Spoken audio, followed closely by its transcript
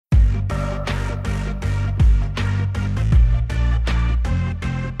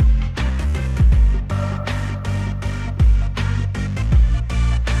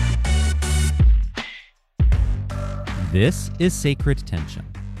This is Sacred Tension,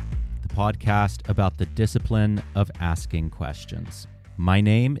 the podcast about the discipline of asking questions. My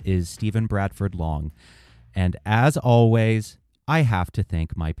name is Stephen Bradford Long, and as always, I have to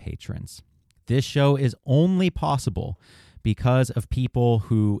thank my patrons. This show is only possible because of people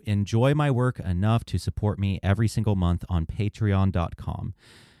who enjoy my work enough to support me every single month on patreon.com.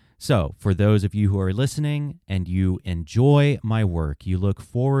 So, for those of you who are listening and you enjoy my work, you look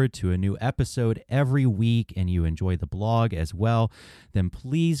forward to a new episode every week, and you enjoy the blog as well, then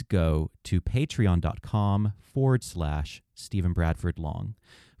please go to patreon.com/Stephen Bradford Long.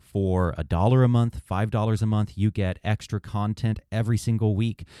 For $1 a month, $5 a month, you get extra content every single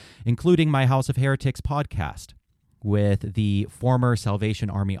week, including my House of Heretics podcast with the former Salvation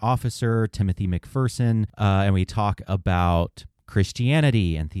Army officer, Timothy McPherson, and we talk about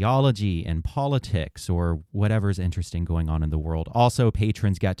Christianity and theology and politics or whatever's interesting going on in the world. Also,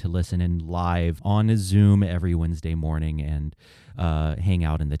 patrons get to listen in live on Zoom every Wednesday morning and hang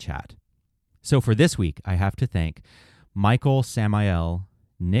out in the chat. So for this week, I have to thank Michael Samael,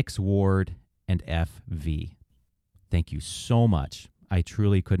 Nix Ward, and FV. Thank you so much. I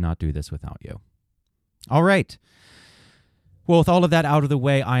truly could not do this without you. All right. Well, with all of that out of the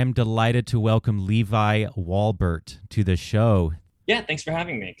way, I am delighted to welcome Levi Walbert to the show. Yeah, thanks for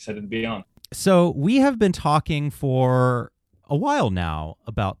having me. Excited to be on. So we have been talking for a while now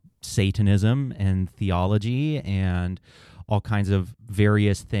about Satanism and theology and all kinds of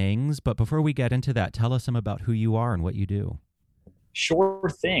various things. But before we get into that, tell us some about who you are and what you do. Sure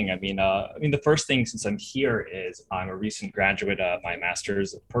thing. I mean, the first thing since I'm here is I'm a recent graduate of my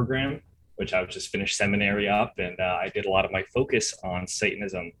master's program, which I've just finished seminary up, and I did a lot of my focus on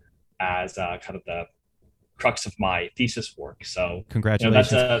Satanism as kind of the crux of my thesis work. So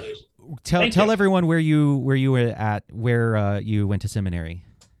congratulations! Tell everyone where you were at, where you went to seminary.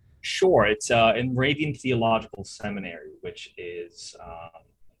 Sure, it's in Moravian Theological Seminary, which is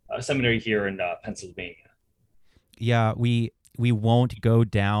a seminary here in Pennsylvania. Yeah, we won't go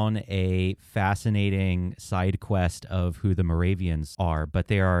down a fascinating side quest of who the Moravians are, but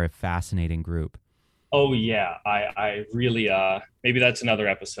they are a fascinating group. Oh, yeah. I really, maybe that's another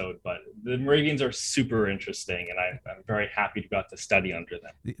episode, but the Moravians are super interesting, and I'm very happy to got to study under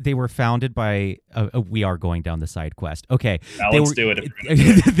them. They were founded by, we are going down the side quest. Okay. Now let's do it.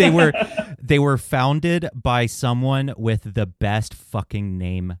 They were founded by someone with the best fucking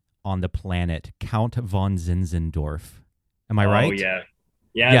name on the planet, Count von Zinzendorf. Am I right? Oh, yeah.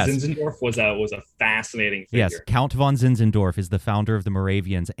 Yeah, yes. Zinzendorf was a fascinating figure. Yes, Count von Zinzendorf is the founder of the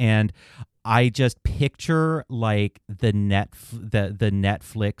Moravians, and I just picture like the Netflix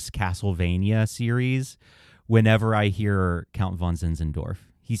Castlevania series whenever I hear Count von Zinzendorf.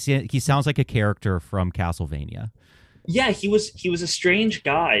 He sounds like a character from Castlevania. Yeah, he was a strange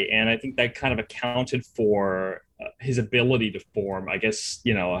guy, and I think that kind of accounted for his ability to form, I guess,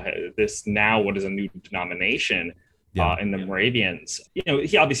 this now what is a new denomination. Yeah. In the Moravians.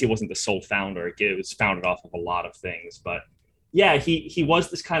 He obviously wasn't the sole founder. It was founded off of a lot of things, but yeah, he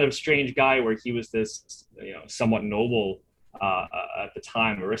was this kind of strange guy where he was this, somewhat noble at the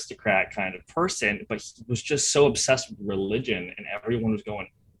time, aristocrat kind of person, but he was just so obsessed with religion, and everyone was going,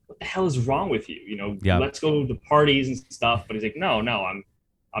 "What the hell is wrong with you? Yeah. Let's go to parties and stuff." But he's like, "No, I'm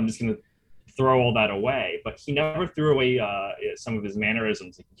just gonna throw all that away." But he never threw away some of his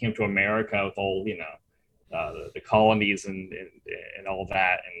mannerisms. He came to America with all, the colonies and all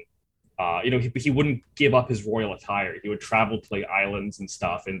that, and he wouldn't give up his royal attire. He would travel to like islands and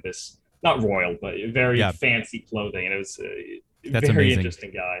stuff in this not royal but very fancy clothing, and it was that's very amazing.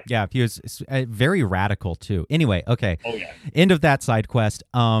 Interesting guy. Yeah, he was very radical too. Anyway, okay. Oh yeah. End of that side quest.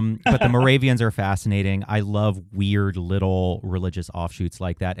 But the Moravians are fascinating. I love weird little religious offshoots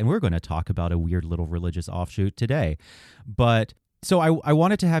like that, and we're going to talk about a weird little religious offshoot today. But so I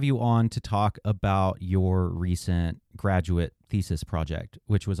wanted to have you on to talk about your recent graduate thesis project,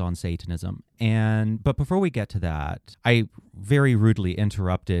 which was on Satanism. But before we get to that, I very rudely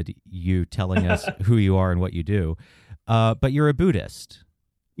interrupted you telling us who you are and what you do. But you're a Buddhist.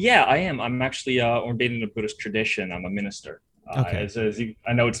 Yeah, I am. I'm actually ordained in a Buddhist tradition. I'm a minister. Okay.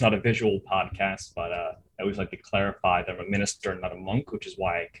 I know it's not a visual podcast, but I always like to clarify that I'm a minister, not a monk, which is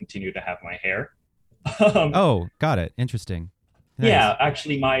why I continue to have my hair. Oh, got it. Interesting. Nice. Yeah,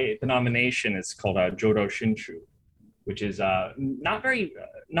 actually, my denomination is called Jodo Shinshu, which is not a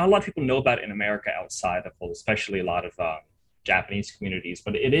lot of people know about it in America outside of, especially a lot of Japanese communities,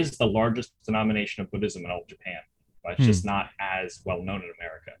 but it is the largest denomination of Buddhism in all of Japan. But it's just not as well known in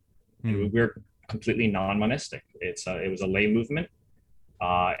America. And we're completely non-monistic. It was a lay movement,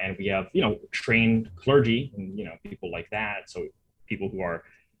 and we have trained clergy and people like that. So people who are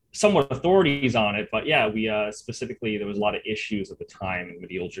somewhat authorities on it, but yeah, we specifically there was a lot of issues at the time in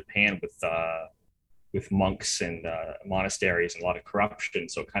medieval Japan with monks and monasteries and a lot of corruption.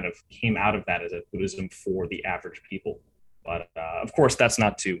 So it kind of came out of that as a Buddhism for the average people. But of course, that's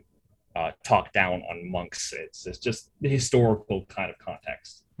not to talk down on monks. It's just the historical kind of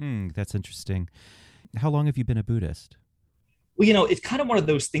context. That's interesting. How long have you been a Buddhist? Well, it's kind of one of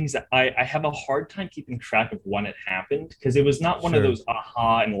those things that I have a hard time keeping track of when it happened, because it was not one of those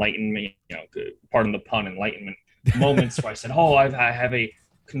aha enlightenment, pardon the pun, enlightenment moments where I said, oh, I have a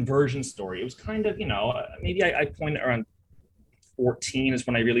conversion story. It was kind of, maybe I pointed around 14 is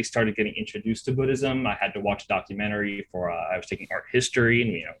when I really started getting introduced to Buddhism. I had to watch a documentary for, I was taking art history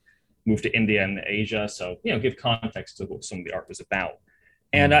and, moved to India and Asia. So, give context to what some of the art was about.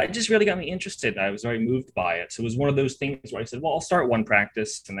 And it just really got me interested. I was very moved by it. So it was one of those things where I said, well, I'll start one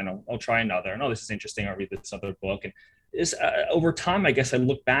practice and then I'll try another. And, oh, this is interesting. I'll read this other book. And this, over time, I guess I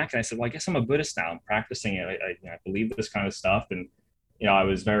looked back and I said, well, I guess I'm a Buddhist now. I'm practicing it. I believe this kind of stuff. And, I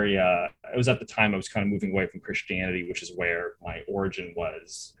was very, it was at the time I was kind of moving away from Christianity, which is where my origin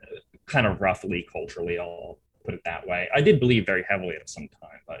was, kind of roughly culturally, I'll put it that way. I did believe very heavily at some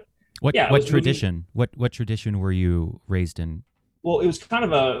time, but what tradition? What tradition were you raised in? Well, it was kind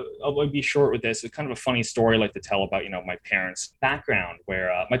of I'll be short with this. It's kind of a funny story I like to tell about, my parents' background,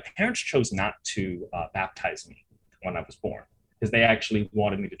 where my parents chose not to baptize me when I was born, because they actually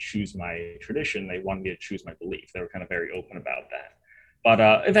wanted me to choose my tradition. They wanted me to choose my belief. They were kind of very open about that.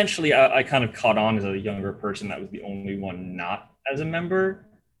 But eventually I kind of caught on as a younger person that was the only one not as a member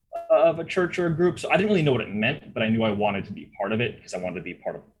of a church or a group. So I didn't really know what it meant, but I knew I wanted to be part of it because I wanted to be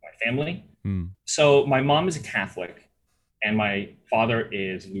part of my family. So my mom is a Catholic and my father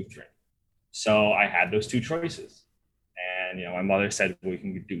is Lutheran. So I had those two choices. And, my mother said, well, we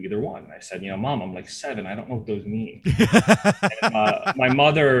can do either one. And I said, Mom, I'm like 7. I don't know what those mean. And, my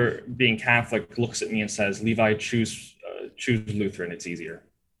mother, being Catholic, looks at me and says, Levi, choose Lutheran. It's easier.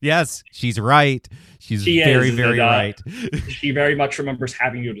 Yes, she's right. She very, very right. She very much remembers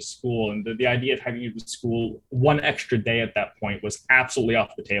having you to school. And the idea of having you to school one extra day at that point was absolutely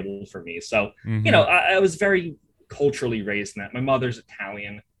off the table for me. So, I was very culturally raised in that. My mother's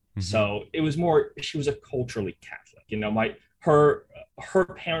Italian. So it was more, she was a culturally Catholic. Her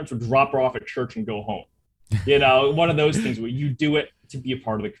parents would drop her off at church and go home. One of those things where you do it to be a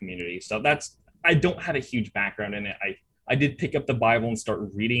part of the community. So I don't have a huge background in it. I did pick up the Bible and start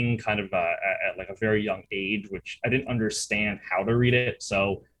reading kind of at like a very young age, which I didn't understand how to read it.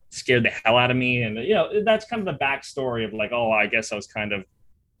 So it scared the hell out of me. And, that's kind of the backstory of like, oh, I guess I was kind of,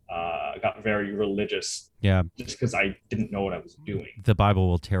 got very religious. Yeah. Just because I didn't know what I was doing. The Bible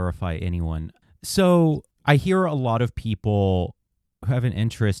will terrify anyone. So I hear a lot of people who have an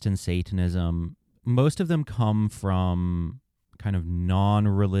interest in Satanism. Most of them come from kind of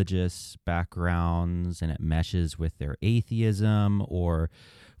non-religious backgrounds, and it meshes with their atheism, or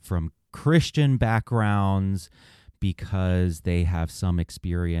from Christian backgrounds because they have some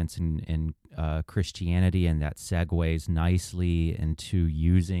experience in Christianity, and that segues nicely into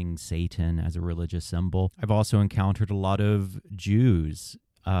using Satan as a religious symbol. I've also encountered a lot of Jews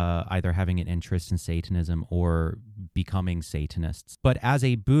either having an interest in Satanism or becoming Satanists. But as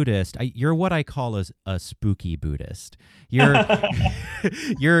a Buddhist, you're what I call a spooky Buddhist. You're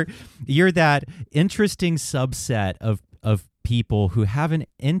you're that interesting subset of people who have an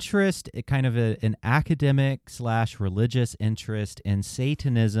interest, kind of an academic / religious interest in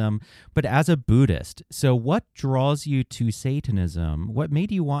Satanism, but as a Buddhist. So what draws you to Satanism? What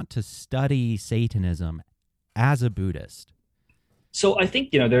made you want to study Satanism as a Buddhist? So I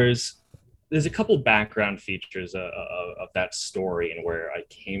think, there's a couple background features of that story and where I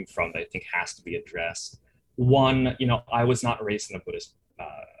came from that I think has to be addressed. One, I was not raised in a Buddhist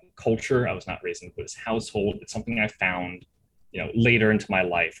culture. I was not raised in a Buddhist household. It's something I found, later into my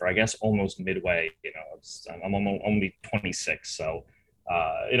life, or I guess almost midway. I'm only 26, so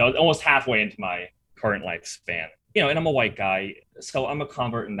almost halfway into my current lifespan. And I'm a white guy, so I'm a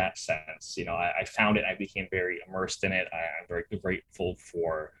convert in that sense. I found it. I became very immersed in it. I'm very grateful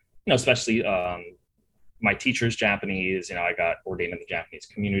for, especially my teacher's Japanese. I got ordained in the Japanese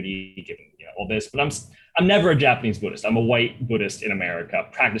community, given all this. But I'm never a Japanese Buddhist. I'm a white Buddhist in America,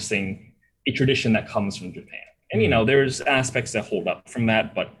 practicing a tradition that comes from Japan. And there's aspects that hold up from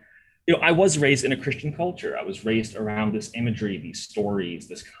that. But I was raised in a Christian culture. I was raised around this imagery, these stories,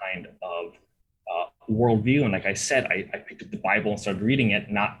 this kind of worldview. And like I said, I picked up the Bible and started reading it,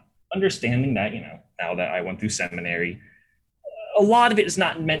 not understanding that, now that I went through seminary, a lot of it is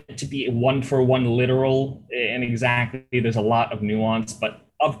not meant to be one-for-one literal and exactly. There's a lot of nuance, but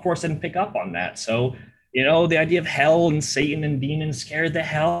of course I didn't pick up on that. So the idea of hell and Satan and demons scared the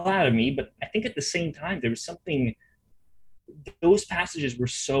hell out of me. But I think at the same time, there was something, those passages were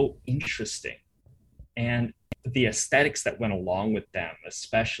so interesting. And the aesthetics that went along with them,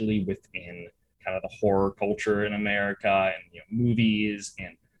 especially within kind of the horror culture in America and movies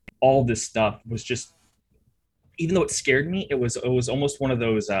and all this stuff was just, even though it scared me, it was almost one of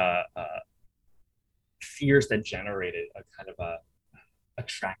those fears that generated a kind of a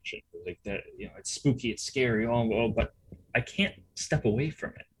attraction. Like that, it's spooky, it's scary, but I can't step away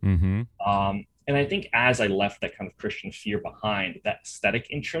from it. Mm-hmm. And I think as I left that kind of Christian fear behind, that aesthetic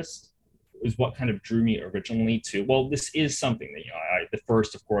interest is what kind of drew me originally to, well, this is something that, the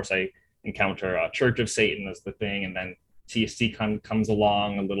first, of course, I encounter Church of Satan as the thing, and then TST comes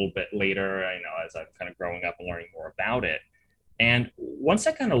along a little bit later, as I'm kind of growing up and learning more about it. And once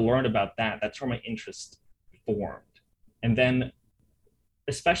I kind of learned about that, that's where my interest formed. And then,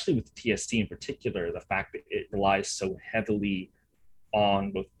 especially with TST in particular, the fact that it relies so heavily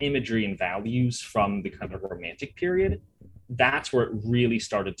on both imagery and values from the kind of romantic period, that's where it really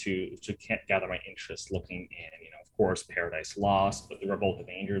started to gather my interest, looking in, of course, Paradise Lost, but the Revolt of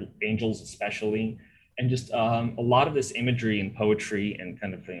Angels especially, and just a lot of this imagery and poetry and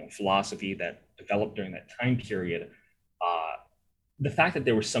kind of philosophy that developed during that time period. The fact that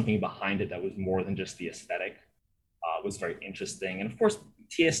there was something behind it that was more than just the aesthetic was very interesting. And of course,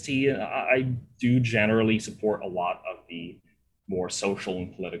 TST, I do generally support a lot of the more social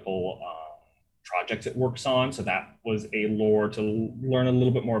and political projects it works on. So that was a lure to learn a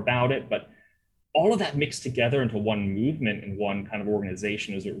little bit more about it. But all of that mixed together into one movement and one kind of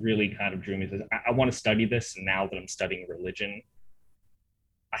organization is what really kind of drew me to, I want to study this. And now that I'm studying religion,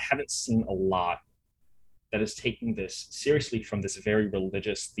 I haven't seen a lot that is taking this seriously from this very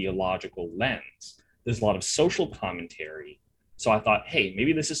religious theological lens. There's a lot of social commentary. So I thought, hey,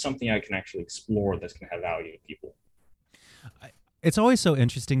 maybe this is something I can actually explore that's going to have value to people. It's always so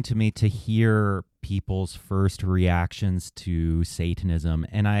interesting to me to hear people's first reactions to Satanism,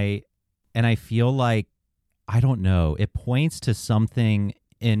 and I feel like, I don't know, it points to something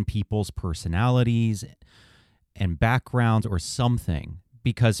in people's personalities and backgrounds or something,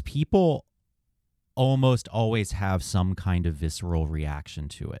 because people almost always have some kind of visceral reaction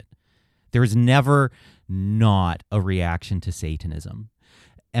to it. There's never not a reaction to Satanism.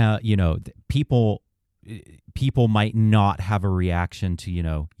 People might not have a reaction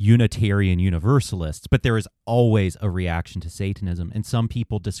to, Unitarian Universalists, but there is always a reaction to Satanism. And some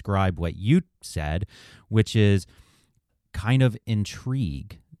people describe what you said, which is kind of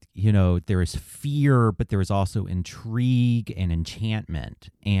intrigue. There is fear, but there is also intrigue and enchantment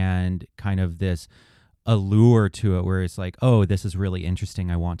and kind of this allure to it where it's like, oh, this is really interesting,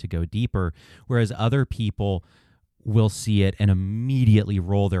 I want to go deeper. Whereas other people will see it and immediately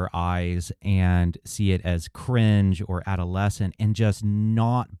roll their eyes and see it as cringe or adolescent and just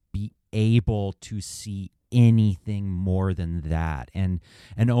not be able to see anything more than that, and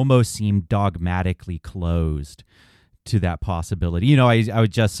almost seem dogmatically closed to that possibility. I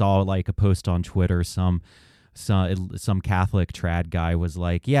just saw like a post on Twitter, some Catholic trad guy was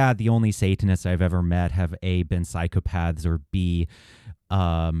like, yeah, the only Satanists I've ever met have A, been psychopaths, or B,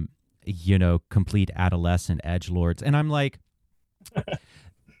 complete adolescent edgelords. And I'm like,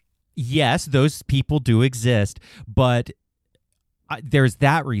 yes, those people do exist, but there's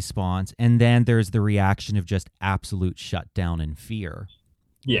that response, and then there's the reaction of just absolute shutdown and fear.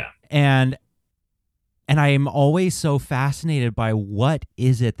 Yeah. And I am always so fascinated by what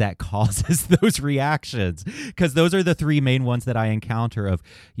is it that causes those reactions, because those are the three main ones that I encounter of,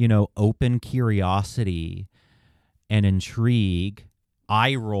 open curiosity and intrigue,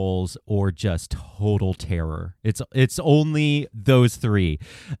 eye rolls, or just total terror. It's only those three.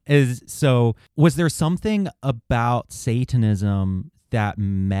 So was there something about Satanism that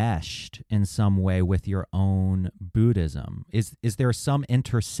meshed in some way with your own Buddhism? Is there some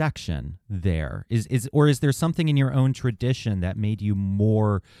intersection there? Or is there something in your own tradition that made you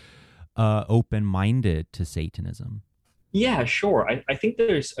more open-minded to Satanism? Yeah, sure. I think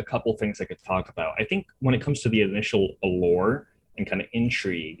there's a couple things I could talk about. I think when it comes to the initial allure and kind of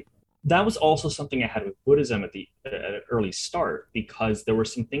intrigue, that was also something I had with Buddhism at an early start, because there were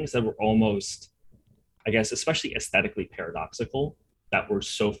some things that were almost, I guess, especially aesthetically paradoxical, that were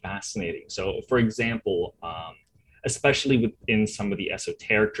so fascinating. So, for example, especially within some of the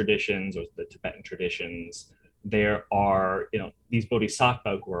esoteric traditions or the Tibetan traditions, there are, these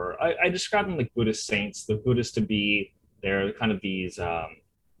bodhisattva who are, I describe them like Buddhist saints. The Buddhists to be, they're kind of these,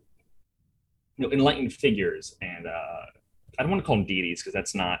 enlightened figures. And I don't want to call them deities, because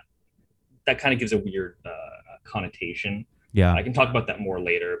that kind of gives a weird connotation. Yeah. I can talk about that more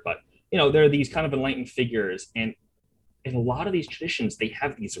later, but there are these kind of enlightened figures, and in a lot of these traditions, they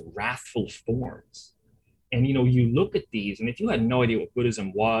have these wrathful forms. And you look at these, and if you had no idea what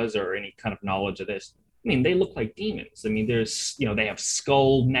Buddhism was or any kind of knowledge of this, I mean, they look like demons. I mean, they have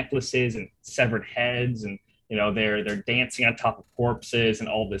skull necklaces and severed heads, and they're dancing on top of corpses and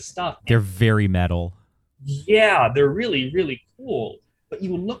all this stuff. They're very metal. Yeah, they're really, really cool. But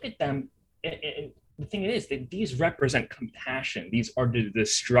you look at them, and the thing is that these represent compassion. These are the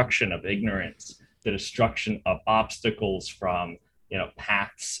destruction of ignorance, the destruction of obstacles from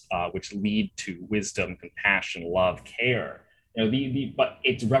paths which lead to wisdom, compassion, love, care. But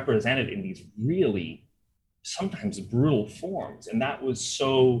it's represented in these really sometimes brutal forms, and that was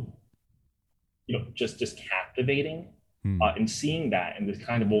so just captivating. And seeing that, and this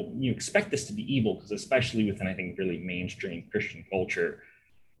kind of, well, you expect this to be evil, because especially within, I think, really mainstream Christian culture,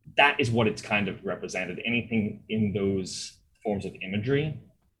 that is what it's kind of represented. Anything in those forms of imagery,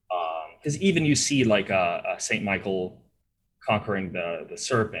 because even you see like Saint Michael conquering the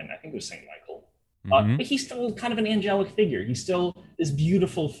serpent. I think it was Saint Michael, but he's still kind of an angelic figure. He's still this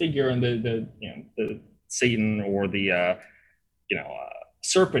beautiful figure, and the Satan or the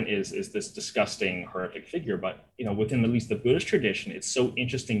serpent is this disgusting, horrific figure. But within at least the Buddhist tradition, it's so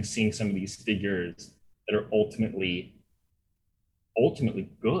interesting seeing some of these figures that are ultimately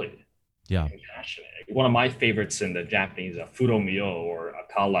good, yeah, and compassionate. One of my favorites in the Japanese, Fudo-myo or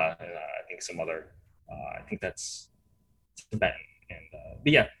Akala, and I think some other, I think that's Tibetan. And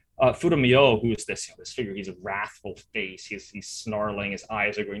but yeah, Fudo-myo, who is this figure? He's a wrathful face. He's snarling. His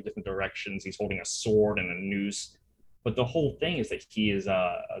eyes are going different directions. He's holding a sword and a noose. But the whole thing is that he is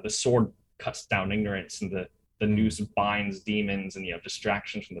the sword cuts down ignorance, and the noose binds demons and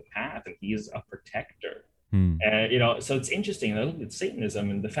distractions from the path, and he is a protector. And so it's interesting. I look at Satanism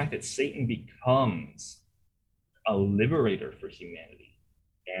and the fact that Satan becomes a liberator for humanity,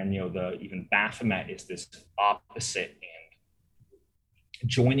 and even Baphomet is this opposite and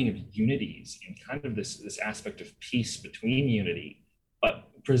joining of unities, and kind of this aspect of peace between unity, but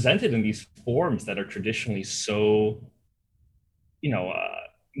presented in these forms that are traditionally so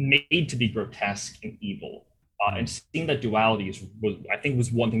made to be grotesque and evil. And seeing that duality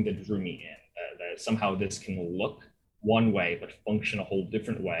was one thing that drew me in. That somehow this can look one way but function a whole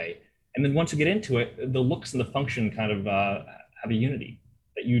different way. And then once you get into it, the looks and the function kind of have a unity,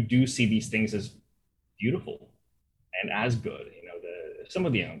 that you do see these things as beautiful and as good. Some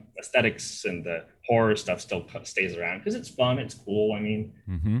of the aesthetics and the horror stuff still stays around because it's fun, it's cool. I mean,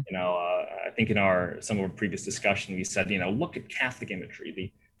 I think in some of our previous discussion, we said, look at Catholic imagery,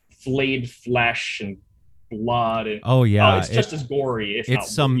 the flayed flesh and blood. And, it's just as gory. If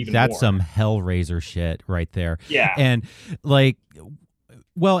it's not that's more. Some Hellraiser shit right there. Yeah, and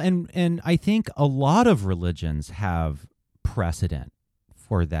and I think a lot of religions have precedent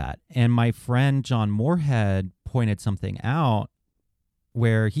for that. And my friend John Moorhead pointed something out,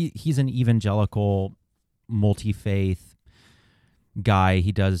 where he's an evangelical, multi-faith guy.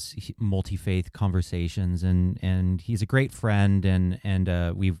 He does multi-faith conversations, and he's a great friend,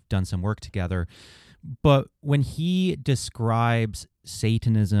 and we've done some work together. But when he describes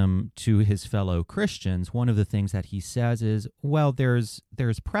Satanism to his fellow Christians, one of the things that he says is, well, there's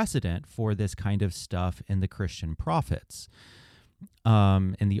precedent for this kind of stuff in the Christian prophets,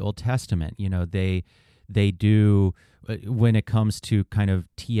 in the Old Testament. They do, when it comes to kind of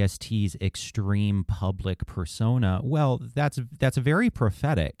TST's extreme public persona, well, that's very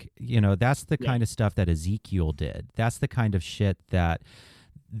prophetic. That's the kind of stuff that Ezekiel did. That's the kind of shit that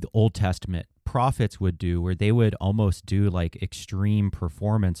the Old Testament prophets would do, where they would almost do like extreme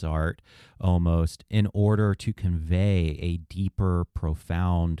performance art almost in order to convey a deeper,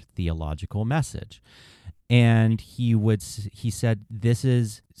 profound theological message. And he said, this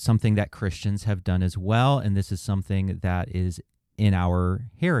is something that Christians have done as well, and this is something that is in our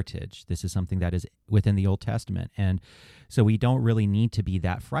heritage. This is something that is within the Old Testament. And so we don't really need to be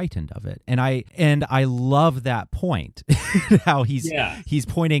that frightened of it. And I love that point, how he's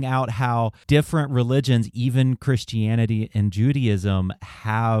pointing out how different religions, even Christianity and Judaism,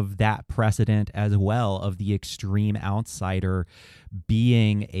 have that precedent as well of the extreme outsider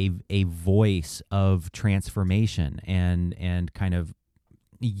being a voice of transformation and kind of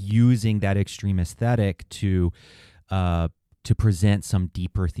using that extreme aesthetic to present some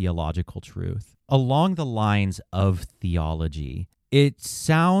deeper theological truth. Along the lines of theology, it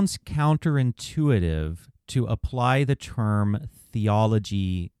sounds counterintuitive to apply the term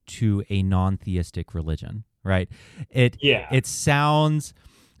theology to a non-theistic religion, right? It sounds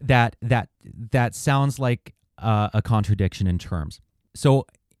that sounds like a contradiction in terms. So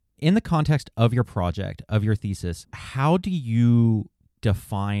in the context of your project, of your thesis, how do you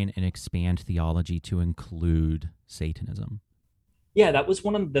define and expand theology to include Satanism? Yeah, that was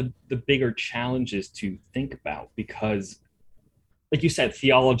one of the bigger challenges to think about because, like you said,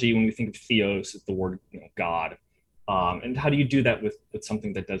 theology, when we think of theos, is the word, God. And how do you do that with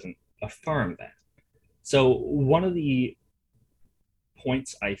something that doesn't affirm that? So one of the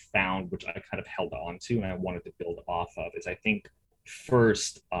points I found, which I kind of held on to and I wanted to build off of, is I think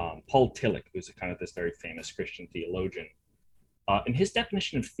first, Paul Tillich, who's a kind of this very famous Christian theologian, in his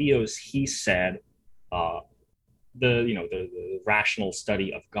definition of theos, he said the rational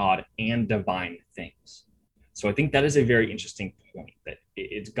study of God and divine things. So I think that is a very interesting point, that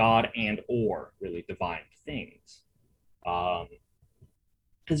it's God and or really divine things.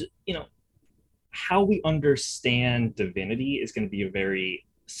 Because how we understand divinity is going to be a very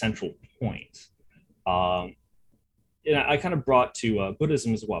central point. I kind of brought to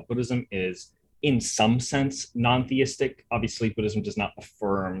Buddhism as well. Buddhism is, in some sense, non-theistic. Obviously, Buddhism does not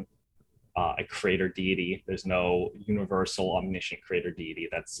affirm a creator deity. There's no universal, omniscient creator deity.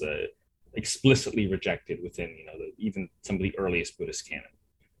 That's explicitly rejected within, even some of the earliest Buddhist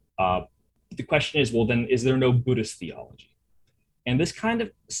canon. The question is, well, then, is there no Buddhist theology? And this kind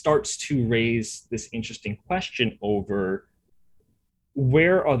of starts to raise this interesting question over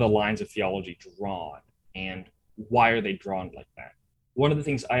where are the lines of theology drawn and why are they drawn like that? One of the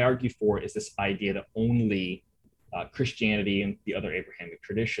things I argue for is this idea that only Christianity and the other Abrahamic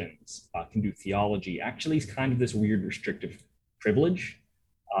traditions can do theology. Actually, is kind of this weird restrictive privilege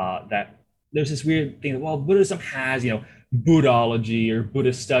that there's this weird thing that, well, Buddhism has, Buddhology or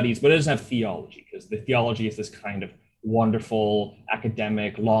Buddhist studies, but it doesn't have theology, because the theology is this kind of wonderful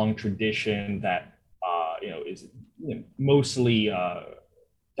academic long tradition that is mostly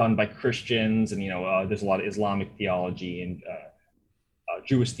done by Christians, and there's a lot of Islamic theology and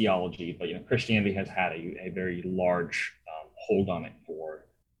Jewish theology, but Christianity has had a very large hold on it for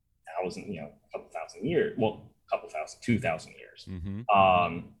a couple thousand years. Well, 2,000 years.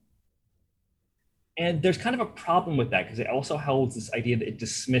 Mm-hmm. And there's kind of a problem with that, because it also holds this idea that it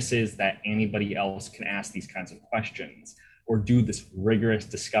dismisses that anybody else can ask these kinds of questions or do this rigorous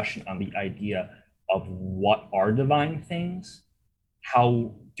discussion on the idea of what are divine things,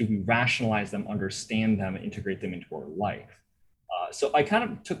 how do we rationalize them, understand them, and integrate them into our life. So I kind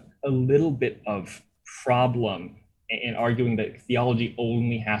of took a little bit of problem in arguing that theology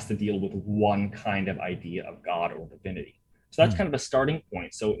only has to deal with one kind of idea of God or divinity. So that's kind of a starting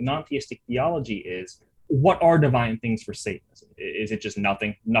point. So non-theistic theology is, what are divine things for Satanism? Is it just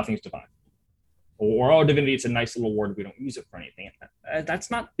nothing? Nothing's divine. Or divinity, it's a nice little word, we don't use it for anything.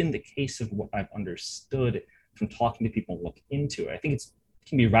 That's not been the case of what I've understood from talking to people and look into it. I think it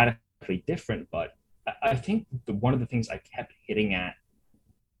can be radically different, but I think one of the things I kept hitting at,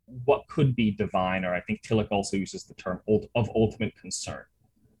 what could be divine, or I think Tillich also uses the term of ultimate concern,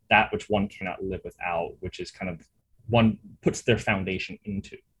 that which one cannot live without, which is kind of one puts their foundation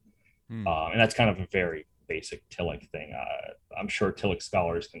into. And that's kind of a very basic Tillich thing. I'm sure Tillich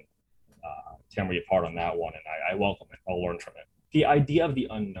scholars can tear me apart on that one, and I welcome it. I'll learn from it. The idea of the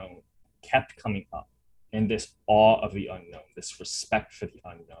unknown kept coming up, and this awe of the unknown, this respect for the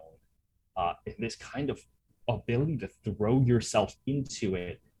unknown, and this kind of ability to throw yourself into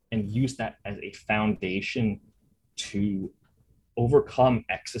it and use that as a foundation to overcome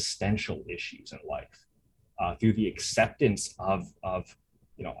existential issues in life through the acceptance of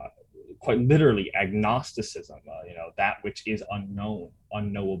quite literally agnosticism, that which is unknown,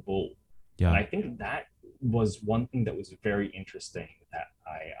 unknowable. Yeah. And I think that was one thing that was very interesting that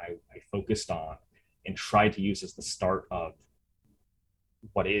I focused on and tried to use as the start of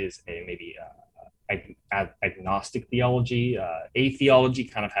what is maybe agnostic theology. Atheology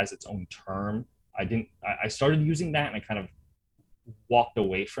kind of has its own term. I started using that and I kind of walked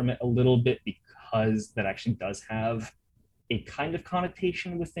away from it a little bit, because that actually does have a kind of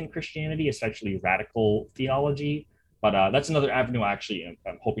connotation within Christianity, especially radical theology. But that's another avenue I'm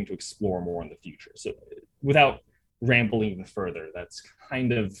hoping to explore more in the future. So without rambling even further, that's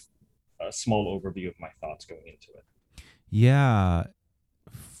kind of a small overview of my thoughts going into it. Yeah.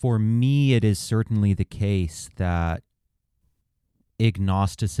 For me, it is certainly the case that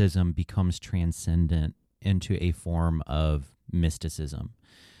agnosticism becomes transcendent into a form of mysticism,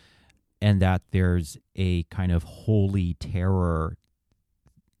 and that there's a kind of holy terror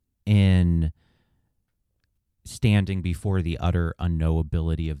in standing before the utter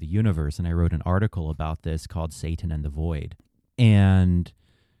unknowability of the universe. And I wrote an article about this called Satan and the Void. And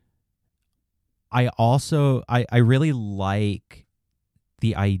I really like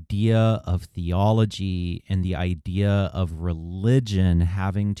the idea of theology and the idea of religion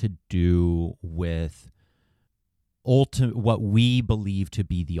having to do with what we believe to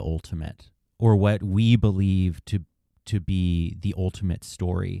be the ultimate, or what we believe to be the ultimate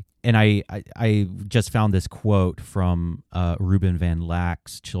story. And I just found this quote from Ruben van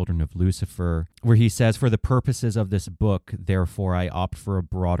Lack's Children of Lucifer, where he says, "For the purposes of this book, therefore, I opt for a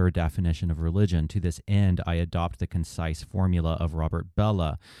broader definition of religion. To this end, I adopt the concise formula of Robert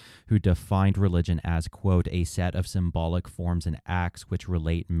Bellah, who defined religion as, quote, a set of symbolic forms and acts which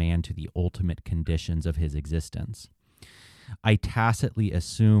relate man to the ultimate conditions of his existence." I tacitly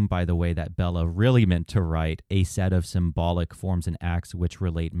assume, by the way, that Bellah really meant to write a set of symbolic forms and acts which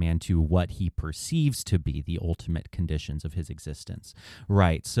relate man to what he perceives to be the ultimate conditions of his existence.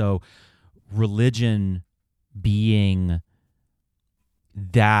 Right. So religion being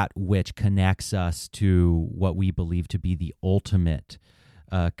that which connects us to what we believe to be the ultimate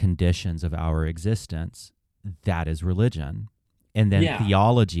conditions of our existence, that is religion. And then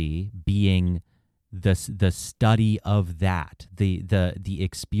theology being the study of that, the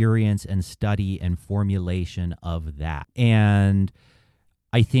experience and study and formulation of that. And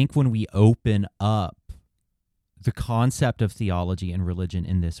I think when we open up the concept of theology and religion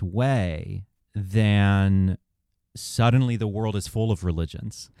in this way, then suddenly the world is full of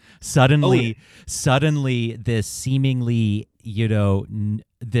religions. Suddenly this seemingly,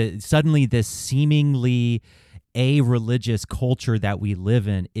 suddenly this seemingly a religious culture that we live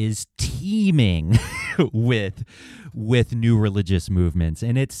in is teeming with new religious movements,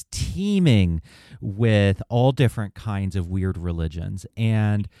 and it's teeming with all different kinds of weird religions.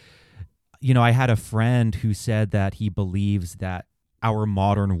 And I had a friend who said that he believes that our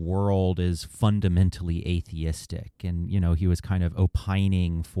modern world is fundamentally atheistic, and he was kind of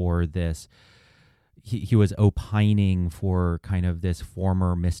opining for this. He was opining for kind of this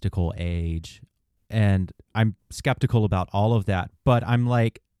former mystical age. And I'm skeptical about all of that, but I'm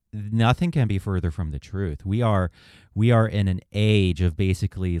like, nothing can be further from the truth. We are in an age of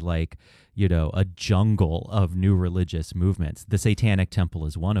basically like, a jungle of new religious movements. The Satanic Temple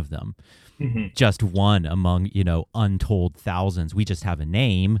is one of them. Mm-hmm. Just one among, untold thousands. We just have a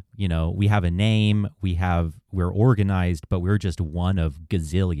name, we have a name, we're organized, but we're just one of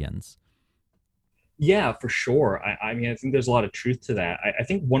gazillions. Yeah, for sure. I mean, I think there's a lot of truth to that. I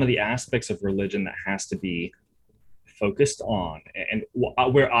think one of the aspects of religion that has to be focused on, and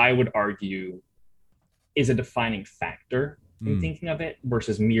where I would argue is a defining factor in thinking of it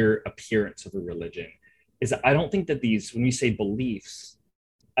versus mere appearance of a religion, is that I don't think that these, when we say beliefs,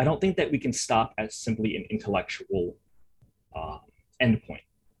 I don't think that we can stop at simply an intellectual endpoint.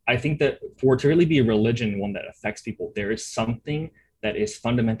 I think that for it to really be a religion, one that affects people, there is something that is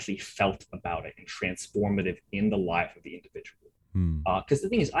fundamentally felt about it and transformative in the life of the individual. Because the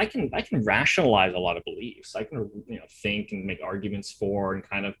thing is, I can rationalize a lot of beliefs. I can think and make arguments for and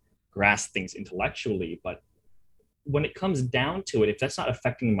kind of grasp things intellectually. But when it comes down to it, if that's not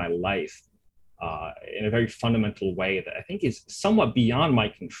affecting my life in a very fundamental way that I think is somewhat beyond my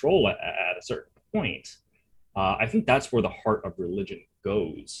control at a certain point, I think that's where the heart of religion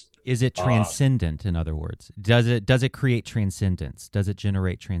goes. Is it transcendent, in other words? Does it create transcendence? Does it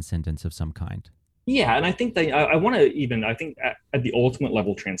generate transcendence of some kind? Yeah, and I think that I think at the ultimate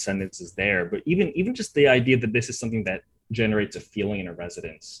level, transcendence is there, but even just the idea that this is something that generates a feeling and a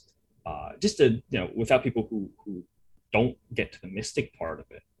resonance, without people who don't get to the mystic part of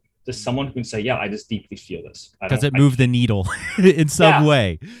it, just someone who can say, yeah, I just deeply feel this. Does it move the needle in some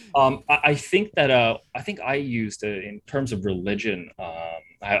way? I think that I used in terms of religion.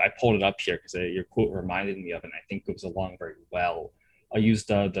 I pulled it up here because your quote reminded me of it, and I think it goes along very well. I used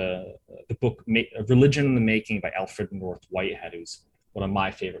the book Religion in the Making by Alfred North Whitehead, who's one of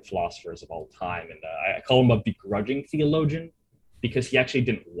my favorite philosophers of all time. And I call him a begrudging theologian because he actually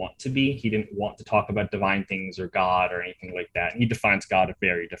didn't want to be. He didn't want to talk about divine things or God or anything like that. And he defines God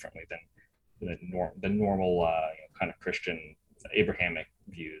very differently than the normal kind of Christian Abrahamic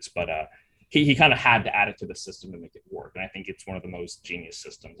views. But he kind of had to add it to the system to make it work. And I think it's one of the most genius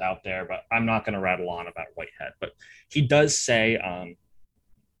systems out there. But I'm not going to rattle on about Whitehead. But he does say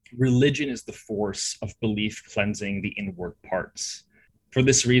religion is the force of belief cleansing the inward parts. For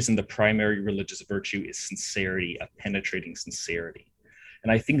this reason, the primary religious virtue is sincerity, a penetrating sincerity.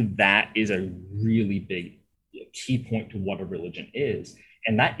 And I think that is a really big key point to what a religion is.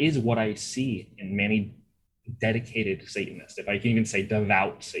 And that is what I see in many dedicated Satanists, if I can even say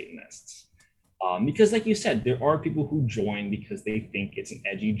devout Satanists. Because like you said, there are people who join because they think it's an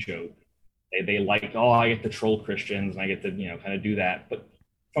edgy joke. They like, I get to troll Christians and I get to, kind of do that. But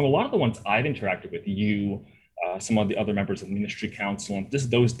from a lot of the ones I've interacted with, some of the other members of the Ministry Council, and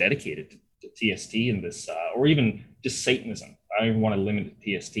just those dedicated to TST and this, or even just Satanism. I don't even want to limit it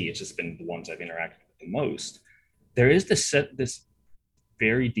to TST. It's just been the ones I've interacted with the most. there is this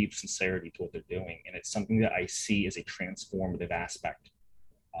very deep sincerity to what they're doing, and it's something that I see as a transformative aspect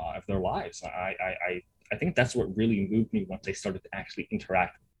of their lives. I think that's what really moved me once I started to actually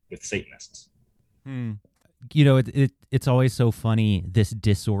interact with Satanists. Hmm. It's always so funny, this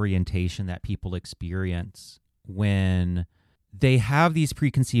disorientation that people experience when they have these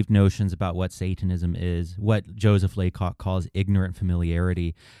preconceived notions about what Satanism is, what Joseph Laycock calls ignorant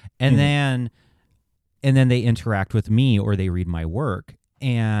familiarity, and Mm-hmm. then they interact with me or they read my work,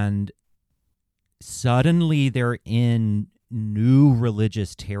 and suddenly they're in new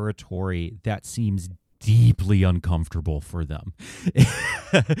religious territory that seems deeply uncomfortable for them.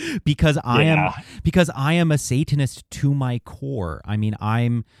 because I am Yeah. because I am a Satanist to my core. I mean,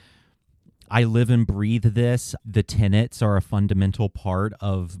 I live and breathe this. The tenets are a fundamental part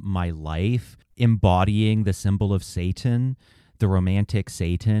of my life. Embodying the symbol of Satan, the romantic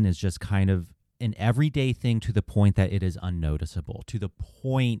Satan, is just kind of an everyday thing to the point that it is unnoticeable, to the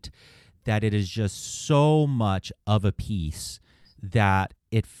point that it is just so much of a piece that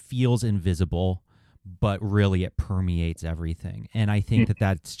it feels invisible, but really it permeates everything. And I think that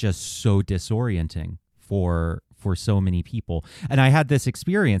that's just so disorienting for so many people. And I had this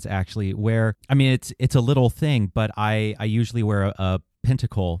experience actually where, I mean, it's a little thing, but I usually wear a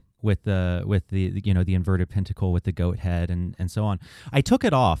pentacle with the the inverted pentacle with the goat head and so on. I took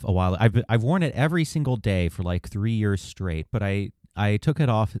it off a while. I've worn it every single day for like 3 years straight, but I took it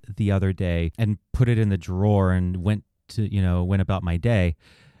off the other day and put it in the drawer and went about my day.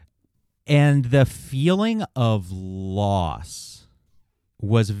 And the feeling of loss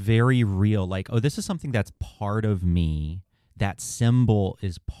was very real. Like, oh, this is something that's part of me. That symbol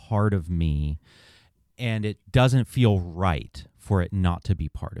is part of me. And it doesn't feel right for it not to be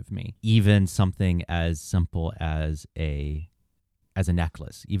part of me. Even something as simple as a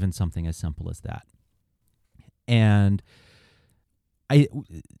necklace, even something as simple as that. And I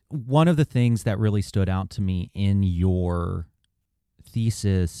one of the things that really stood out to me in your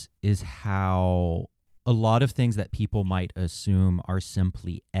thesis is how a lot of things that people might assume are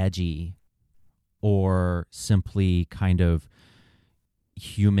simply edgy or simply kind of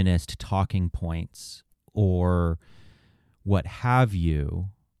humanist talking points or what have you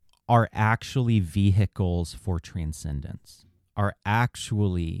are actually vehicles for transcendence, are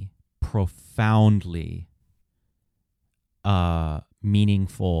actually profoundly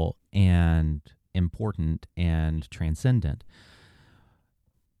meaningful and important and transcendent.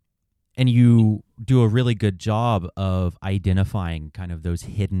 And you do a really good job of identifying kind of those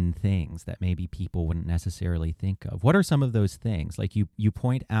hidden things that maybe people wouldn't necessarily think of. What are some of those things? Like you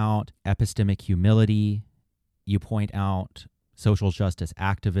point out epistemic humility, you point out social justice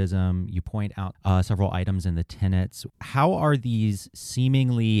activism, you point out several items in the tenets. How are these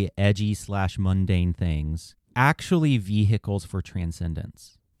seemingly edgy / mundane things actually vehicles for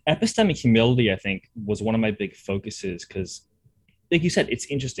transcendence? Epistemic humility, I think, was one of my big focuses because, like you said, it's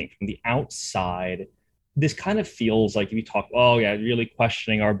interesting from the outside. This kind of feels like if you talk, oh yeah, really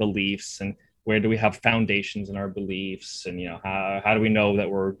questioning our beliefs and where do we have foundations in our beliefs, and how do we know that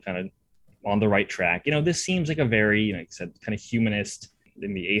we're kind of on the right track? This seems like a very, like I said, kind of humanist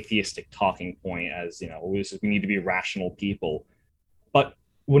in the atheistic talking point, as we need to be rational people. But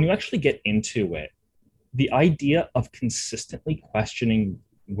when you actually get into it, the idea of consistently questioning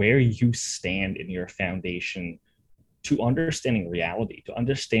where you stand in your foundation to understanding reality, to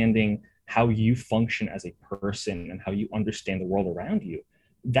understanding how you function as a person and how you understand the world around you,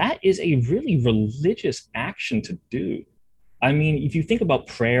 that is a really religious action to do. I mean, if you think about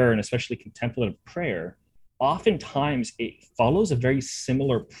prayer and especially contemplative prayer, oftentimes it follows a very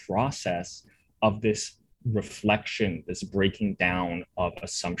similar process of this reflection, this breaking down of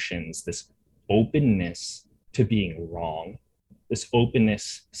assumptions, this openness to being wrong, this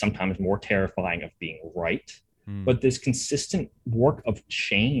openness, sometimes more terrifying, of being right, Hmm. but this consistent work of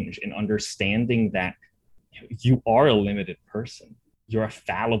change and understanding that you are a limited person, you're a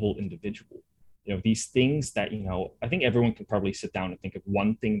fallible individual. These things that, I think everyone can probably sit down and think of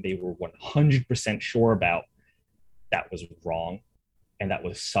one thing they were 100% sure about that was wrong. And that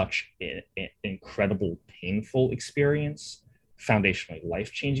was such an incredible, painful experience, foundationally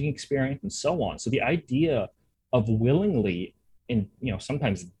life changing experience, and so on. So the idea of willingly and,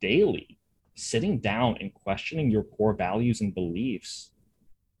 sometimes daily sitting down and questioning your core values and beliefs,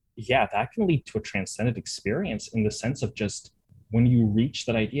 yeah, that can lead to a transcendent experience in the sense of just when you reach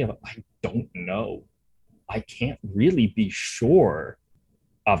that idea of, I don't know, I can't really be sure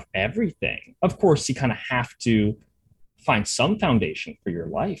of everything. Of course, you kind of have to find some foundation for your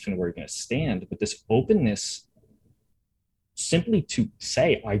life and where you're going to stand. But this openness, simply to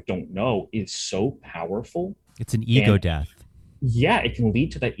say, I don't know, is so powerful. It's an ego death. Yeah, it can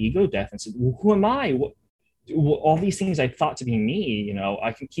lead to that ego death. And say, well, who am I? All these things I thought to be me,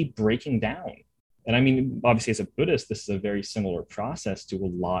 I can keep breaking down. And I mean, obviously, as a Buddhist, this is a very similar process to a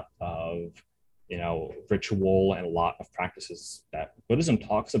lot of, ritual and a lot of practices that Buddhism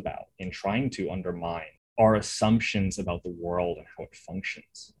talks about in trying to undermine our assumptions about the world and how it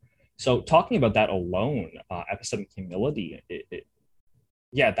functions. So, talking about that alone, epistemic humility,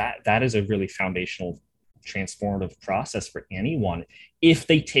 that is a really foundational, transformative process for anyone if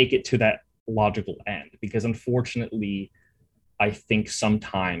they take it to that logical end. Because unfortunately, I think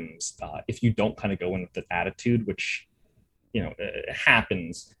sometimes if you don't kind of go in with that attitude, which it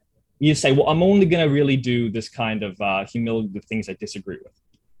happens, you say, well, I'm only going to really do this kind of humility with things I disagree with.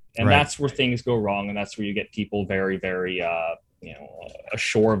 And right. That's where things go wrong. And that's where you get people very, very,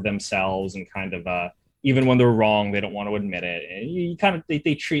 assured of themselves, and kind of, even when they're wrong, they don't want to admit it. And you kind of,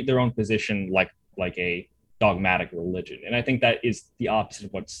 they treat their own position like a dogmatic religion. And I think that is the opposite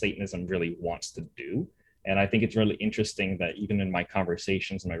of what Satanism really wants to do. And I think it's really interesting that even in my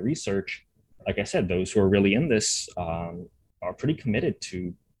conversations and my research, like I said, those who are really in this are pretty committed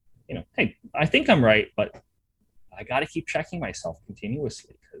to, hey, I think I'm right, but I got to keep checking myself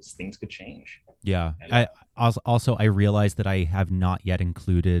continuously because things could change. Yeah. I realized that I have not yet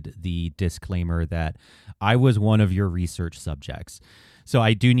included the disclaimer that I was one of your research subjects. So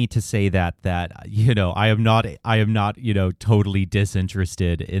I do need to say that I am not totally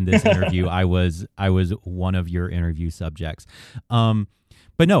disinterested in this interview. I was one of your interview subjects.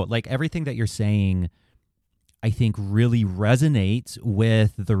 But no, like everything that you're saying, I think really resonates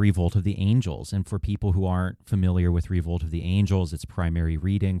with the Revolt of the Angels. And for people who aren't familiar with Revolt of the Angels, it's primary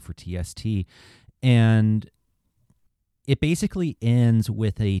reading for TST. And it basically ends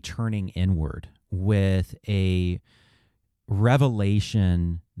with a turning inward, with a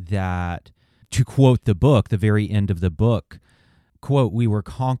revelation that, to quote the book, the very end of the book, quote, "We were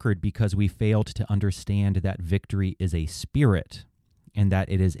conquered because we failed to understand that victory is a spirit, and that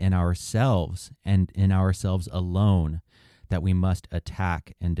it is in ourselves and in ourselves alone that we must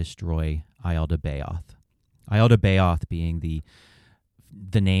attack and destroy Yaldabaoth." Yaldabaoth being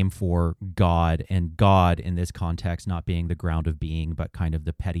the name for God, and God in this context not being the ground of being, but kind of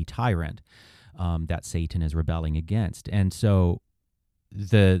the petty tyrant that Satan is rebelling against. And so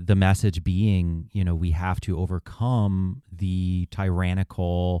the message being, we have to overcome the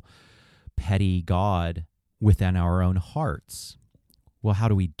tyrannical, petty God within our own hearts. Well, how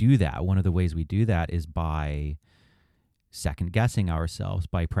do we do that? One of the ways we do that is by second-guessing ourselves,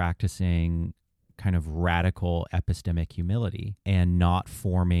 by practicing kind of radical epistemic humility and not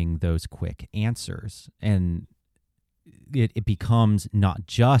forming those quick answers. And it becomes not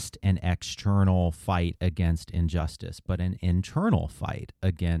just an external fight against injustice, but an internal fight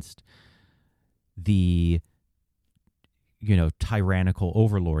against the, tyrannical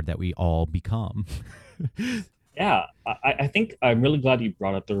overlord that we all become. Yeah, I think I'm really glad you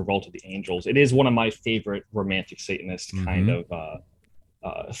brought up the Revolt of the Angels. It is one of my favorite romantic Satanist kind of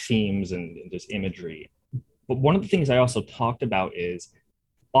themes and just imagery. But one of the things I also talked about is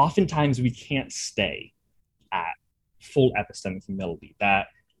oftentimes we can't stay at full epistemic humility. That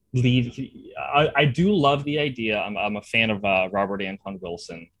I do love the idea. I'm a fan of Robert Anton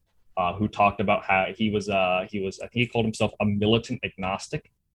Wilson, who talked about how he was I think he called himself a militant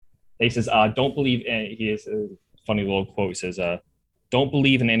agnostic. He says, don't believe in, he has a funny little quote. He says, don't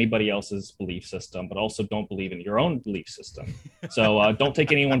believe in anybody else's belief system, but also don't believe in your own belief system. So don't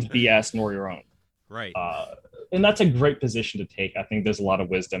take anyone's BS nor your own. Right. And that's a great position to take. I think there's a lot of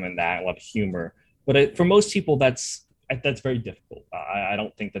wisdom in that, a lot of humor. But for most people, that's very difficult. I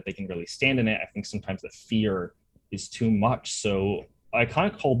don't think that they can really stand in it. I think sometimes the fear is too much. So I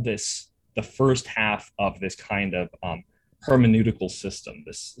kind of called this the first half of this kind of hermeneutical system,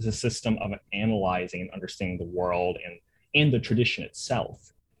 this system of analyzing and understanding the world and the tradition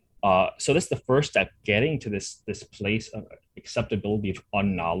itself. So that's the first step, getting to this place of acceptability of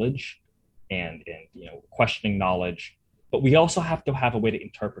unknowledge and questioning knowledge. But we also have to have a way to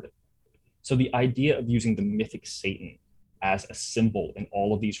interpret it. So the idea of using the mythic Satan as a symbol in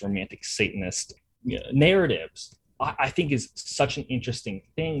all of these romantic Satanist narratives, I think is such an interesting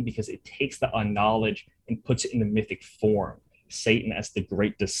thing, because it takes the unknowledge and puts it in the mythic form. Satan as the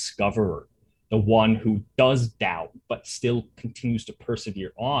great discoverer, the one who does doubt but still continues to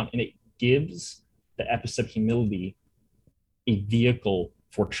persevere on. And it gives the epistemic humility a vehicle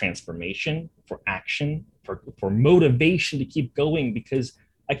for transformation, for action, for motivation to keep going. Because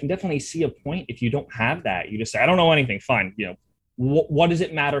I can definitely see a point if you don't have that. You just say, I don't know anything. Fine. What does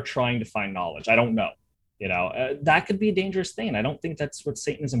it matter trying to find knowledge? I don't know. That could be a dangerous thing. I don't think that's what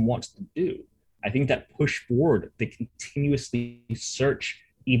Satanism wants to do. I think that push forward, the continuously search,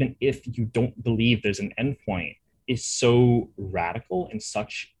 even if you don't believe there's an endpoint, is so radical and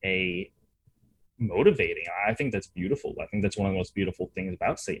such a motivating. I think that's beautiful. I think that's one of the most beautiful things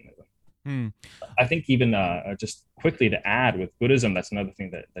about Satanism. I think even just quickly to add with Buddhism, that's another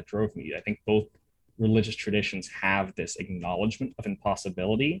thing that drove me. I think both religious traditions have this acknowledgement of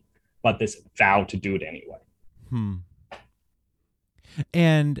impossibility, but this vow to do it anyway.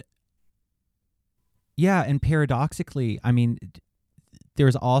 And yeah, and paradoxically, I mean,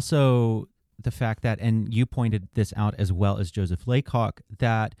 there's also the fact that, and you pointed this out as well as Joseph Laycock,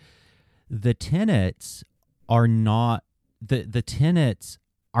 that the tenets are not the tenets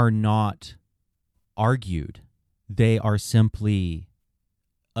are not argued. They are simply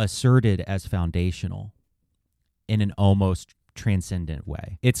asserted as foundational in an almost transcendent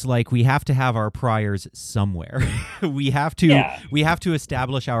way. It's like we have to have our priors somewhere. we have to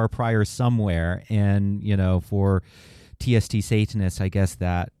establish our priors somewhere, and for TST Satanists, I guess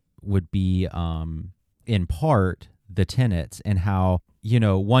that would be in part the tenets, and how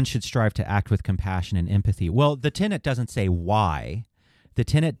one should strive to act with compassion and empathy. Well, the tenet doesn't say why. The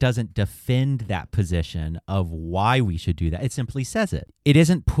tenet doesn't defend that position of why we should do that. It simply says it. It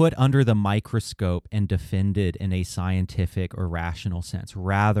isn't put under the microscope and defended in a scientific or rational sense.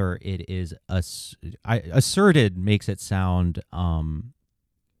 Rather, it is asserted makes it sound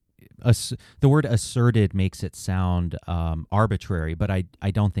the word asserted makes it sound arbitrary, but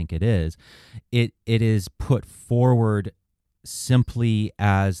I don't think it is. It is put forward simply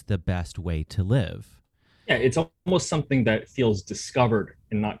as the best way to live. Yeah, it's almost something that feels discovered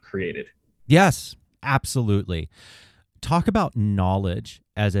and not created. Yes, absolutely. Talk about knowledge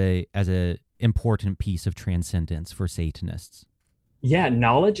as a important piece of transcendence for Satanists. Yeah,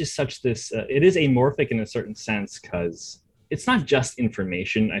 knowledge is such this. It is amorphic in a certain sense because it's not just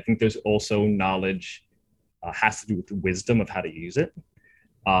information. I think there's also knowledge has to do with the wisdom of how to use it.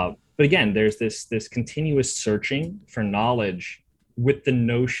 But again, there's this continuous searching for knowledge with the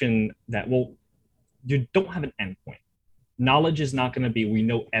notion that, well, you don't have an endpoint. Knowledge is not going to be, we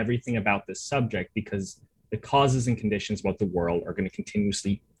know everything about this subject, because the causes and conditions about the world are going to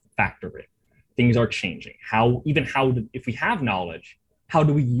continuously factor in. Things are changing. If we have knowledge, how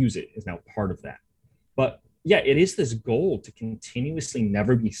do we use it is now part of that. But yeah, it is this goal to continuously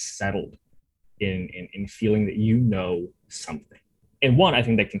never be settled in feeling that you know something. And one, I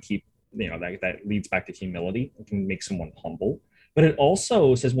think that can keep, that leads back to humility. It can make someone humble. But it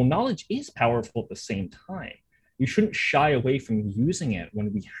also says, well, knowledge is powerful at the same time. You shouldn't shy away from using it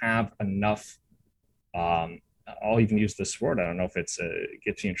when we have enough, I'll even use this word, I don't know if it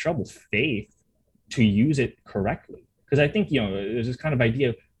gets you in trouble, faith, to use it correctly. Because I think, there's this kind of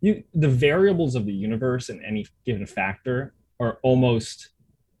idea, the variables of the universe in any given factor are almost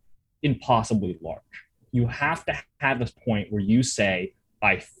impossibly large. You have to have this point where you say,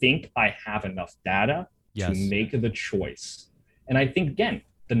 I think I have enough data to make the choice. And I think, again,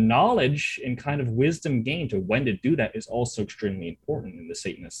 the knowledge and kind of wisdom gained to when to do that is also extremely important in the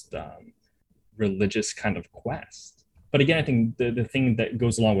Satanist religious kind of quest. But again, I think the thing that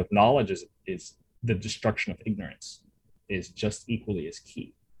goes along with knowledge is the destruction of ignorance is just equally as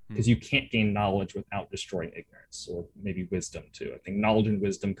key, because you can't gain knowledge without destroying ignorance, or maybe wisdom too. I think knowledge and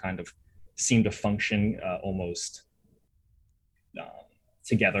wisdom kind of seem to function almost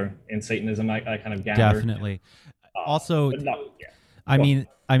together in Satanism. I kind of gather. Definitely. Also, it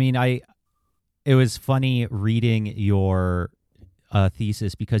was funny reading your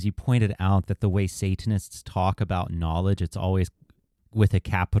thesis, because you pointed out that the way Satanists talk about knowledge, it's always with a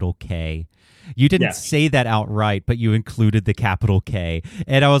capital K. You didn't say that outright, but you included the capital K.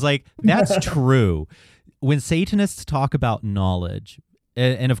 And I was like, that's true. When Satanists talk about knowledge,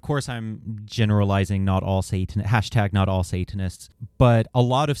 and of course I'm generalizing, not all Satanists, but a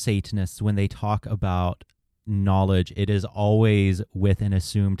lot of Satanists, when they talk about knowledge, it is always with an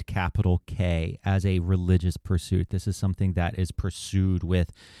assumed capital K as a religious pursuit. This is something that is pursued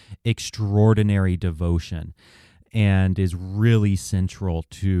with extraordinary devotion and is really central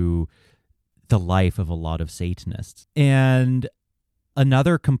to the life of a lot of Satanists. And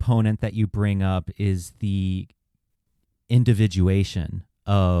another component that you bring up is the individuation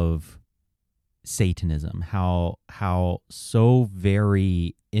of Satanism, how so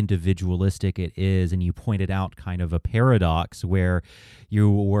very individualistic it is. And you pointed out kind of a paradox where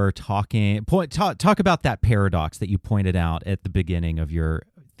you were talk about that paradox that you pointed out at the beginning of your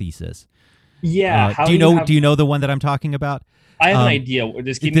thesis. Yeah. Do you know the one that I'm talking about? I have an idea.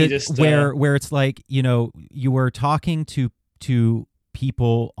 Just give me where it's like, you were talking to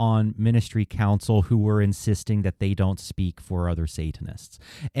people on ministry council who were insisting that they don't speak for other Satanists.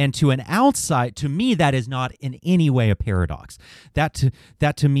 And to an outside, to me, that is not in any way a paradox. That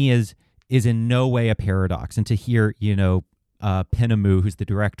to me is in no way a paradox. And to hear, Penamu, who's the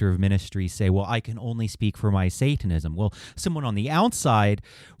director of ministry, say, well, I can only speak for my Satanism. Well, someone on the outside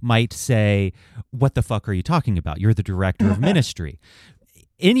might say, what the fuck are you talking about? You're the director of ministry.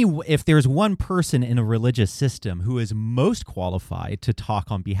 If there's one person in a religious system who is most qualified to talk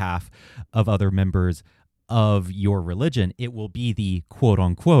on behalf of other members of your religion, it will be the quote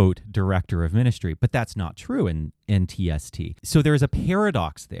unquote director of ministry. But that's not true in TST. So there's a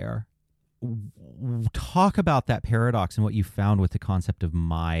paradox there. Talk about that paradox and what you found with the concept of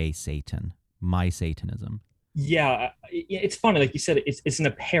my Satanism. Yeah, it's funny. Like you said, it's an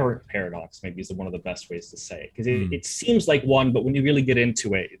apparent paradox, maybe is one of the best ways to say it, because it seems like one, but when you really get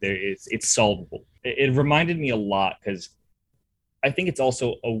into it, it's solvable. It reminded me a lot, because I think it's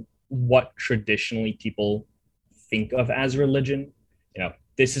also what traditionally people think of as religion.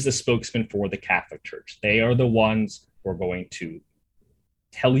 This is a spokesman for the Catholic Church. They are the ones who are going to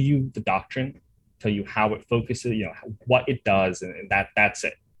tell you the doctrine, tell you how it focuses, what it does, and that's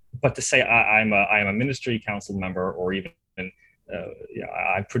it. But to say I'm a ministry council member, or even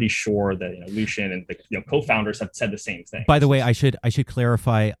I'm pretty sure that Lucian and the co-founders have said the same thing. By the way, I should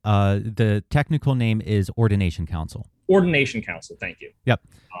clarify. The technical name is Ordination Council. Ordination Council. Thank you. Yep.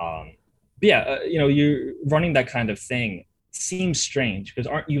 You're running that kind of thing seems strange, because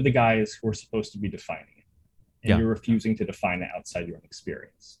aren't you the guys who are supposed to be defining it, and you're refusing to define it outside your own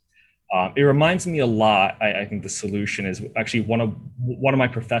experience? It reminds me a lot. I think the solution is actually one of my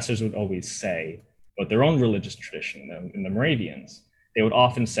professors would always say about their own religious tradition in the Moravians. They would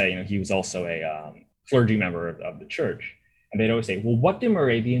often say, he was also a clergy member of the church, and they'd always say, well, what do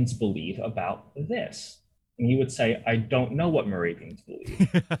Moravians believe about this? And he would say, I don't know what Moravians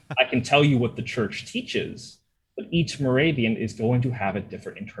believe. I can tell you what the church teaches, but each Moravian is going to have a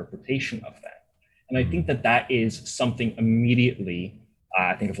different interpretation of that. And I think that is something immediately.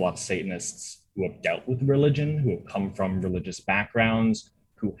 I think of a lot of Satanists who have dealt with religion, who have come from religious backgrounds,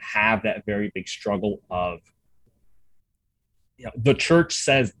 who have that very big struggle of, the church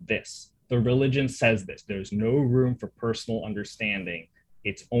says this, the religion says this, there's no room for personal understanding,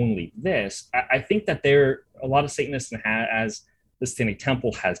 it's only this. I think that there are a lot of Satanists, and as the Satanic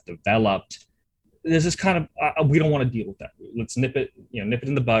Temple has developed, there's this kind of, we don't want to deal with that. Let's nip it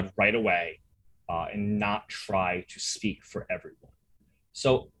in the bud right away, and not try to speak for everyone.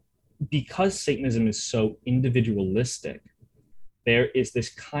 So because Satanism is so individualistic, there is this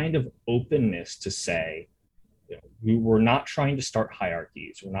kind of openness to say, we're not trying to start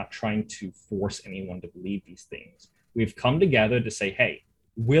hierarchies. We're not trying to force anyone to believe these things. We've come together to say, hey,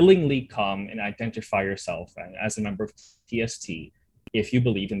 willingly come and identify yourself as a member of TST if you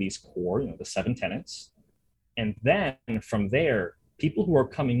believe in these core, the 7 tenets. And then from there, people who are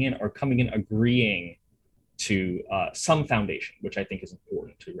coming in agreeing to some foundation, which I think is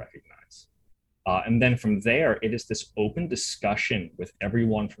important to recognize. And then from there, it is this open discussion with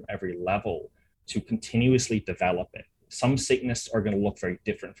everyone from every level to continuously develop it. Some Satanists are going to look very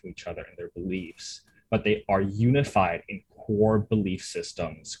different from each other in their beliefs, but they are unified in core belief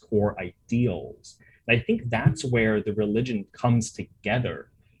systems, core ideals. And I think that's where the religion comes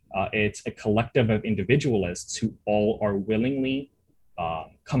together. It's a collective of individualists who all are willingly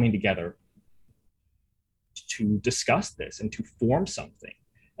coming together to discuss this and to form something.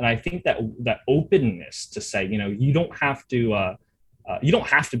 And I think that openness to say, you don't have to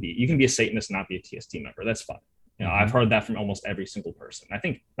be, you can be a Satanist and not be a TST member. That's fine. I've heard that from almost every single person. I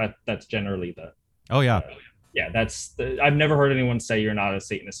think that's generally I've never heard anyone say you're not a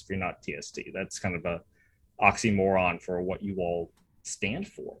Satanist if you're not TST. That's kind of a oxymoron for what you all stand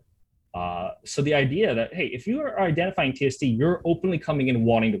for. So the idea that, hey, if you are identifying TST, you're openly coming in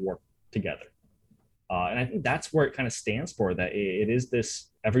wanting to work together. And I think that's where it kind of stands for, that it is this,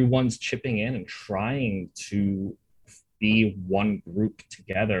 everyone's chipping in and trying to be one group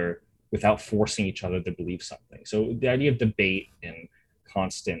together without forcing each other to believe something. So the idea of debate and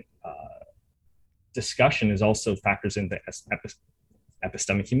constant discussion is also factors into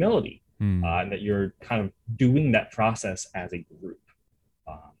epistemic humility, and that you're kind of doing that process as a group.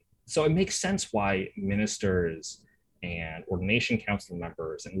 So it makes sense why ministers and ordination council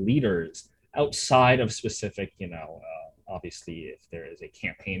members and leaders outside of specific, obviously if there is a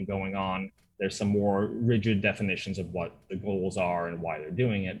campaign going on, there's some more rigid definitions of what the goals are and why they're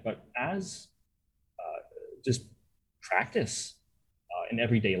doing it. But as just practice in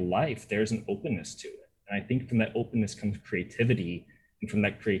everyday life, there's an openness to it. And I think from that openness comes creativity, and from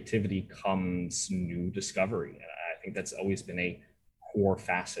that creativity comes new discovery. And I think that's always been a core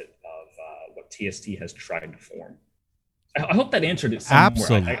facet of what TST has tried to form. I hope that answered it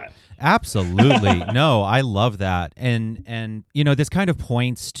somewhere. Absolutely. No, I love that. And this kind of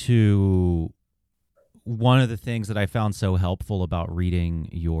points to one of the things that I found so helpful about reading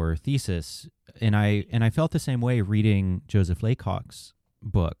your thesis. And I felt the same way reading Joseph Laycock's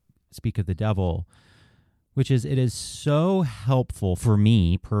book, Speak of the Devil, which is, it is so helpful for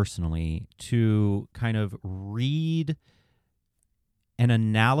me personally to kind of read an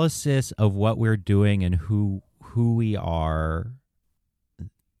analysis of what we're doing and who we are,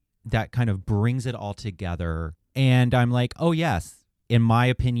 that kind of brings it all together. And I'm like, oh yes, in my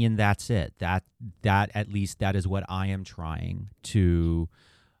opinion, that's it. That at least that is what I am trying to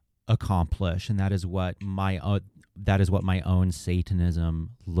accomplish, and that is what my own Satanism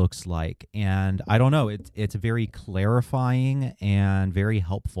looks like. And I don't know, it's very clarifying and very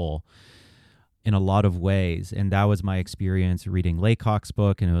helpful in a lot of ways. And that was my experience reading Laycock's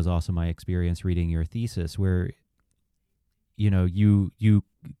book, and it was also my experience reading your thesis, where you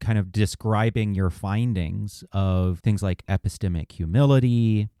kind of describing your findings of things like epistemic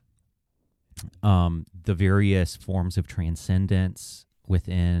humility, the various forms of transcendence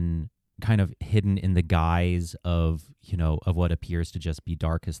within, kind of hidden in the guise of what appears to just be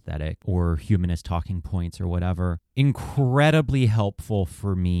dark aesthetic or humanist talking points or whatever. Incredibly helpful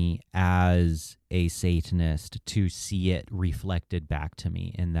for me as a Satanist to see it reflected back to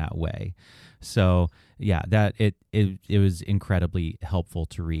me in that way. So yeah, that it was incredibly helpful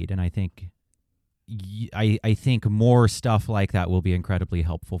to read. And I think more stuff like that will be incredibly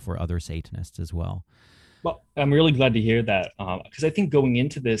helpful for other Satanists as well. Well, I'm really glad to hear that, because I think going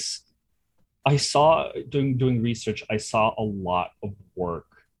into this, I saw doing research, I saw a lot of work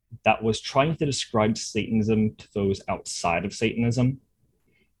that was trying to describe Satanism to those outside of Satanism.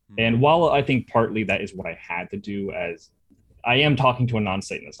 And while I think partly that is what I had to do, as I am talking to a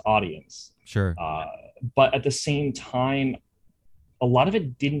non-Satanist audience, sure, but at the same time, a lot of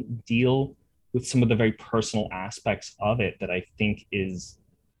it didn't deal with some of the very personal aspects of it that I think is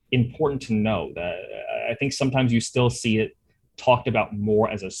important to know. That I think sometimes you still see it talked about more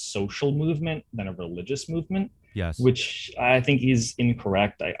as a social movement than a religious movement. Yes. Which I think is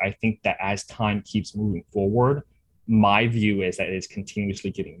incorrect. I think that as time keeps moving forward, my view is that it is continuously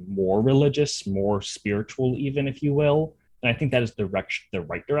getting more religious, more spiritual, even, if you will. And I think that is the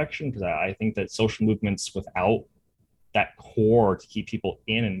right direction, because I think that social movements without that core to keep people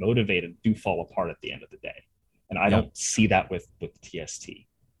in and motivated do fall apart at the end of the day. And I don't see that with TST.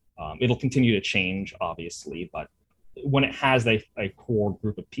 It'll continue to change, obviously, but when it has a core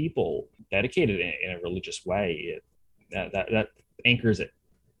group of people dedicated in a religious way, that anchors it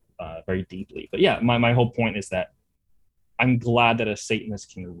very deeply. But yeah, my whole point is that I'm glad that a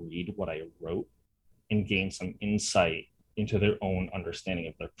Satanist can read what I wrote and gain some insight into their own understanding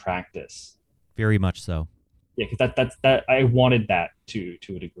of their practice. Very much so. Yeah, because that's I wanted that to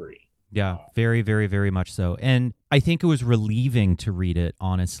a degree. Yeah, very, very, very much so. And I think it was relieving to read it,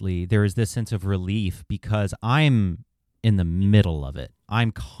 honestly. There is this sense of relief because I'm in the middle of it.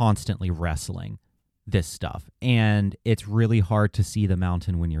 I'm constantly wrestling this stuff. And it's really hard to see the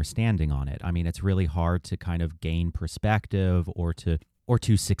mountain when you're standing on it. I mean, it's really hard to kind of gain perspective or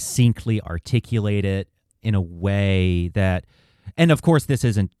to succinctly articulate it in a way that, and of course this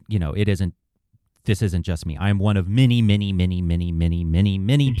isn't just me. I'm one of many, many, many, many, many, many,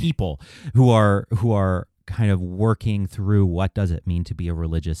 many people who are kind of working through what does it mean to be a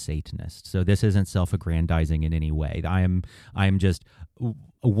religious Satanist. So this isn't self-aggrandizing in any way. I am just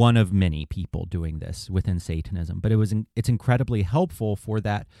one of many people doing this within Satanism. But it's incredibly helpful for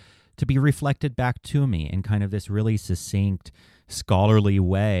that to be reflected back to me in kind of this really succinct, scholarly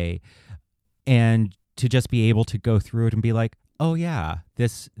way, and to just be able to go through it and be like, oh yeah,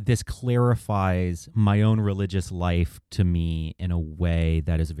 this clarifies my own religious life to me in a way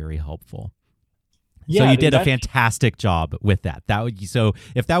that is very helpful. Yeah, so you did a fantastic job with that. So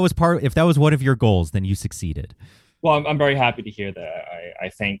if that was one of your goals, then you succeeded. Well, I'm very happy to hear that. I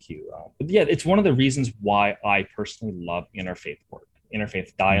thank you. But yeah, it's one of the reasons why I personally love interfaith work,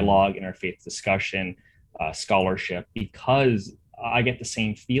 interfaith dialogue, interfaith discussion, scholarship, because I get the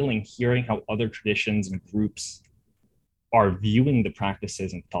same feeling hearing how other traditions and groups are viewing the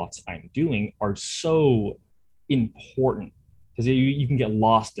practices and thoughts I'm doing are so important, because you can get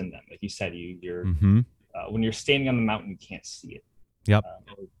lost in them. Like you said, you're when you're standing on the mountain, you can't see it. Yep.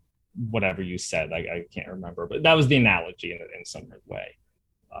 Whatever you said, I can't remember, but that was the analogy in some way.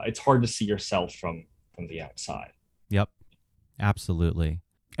 It's hard to see yourself from the outside. Yep, absolutely.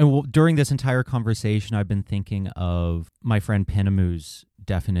 And during this entire conversation, I've been thinking of my friend Penamu's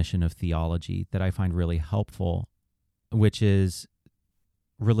definition of theology that I find really helpful, which is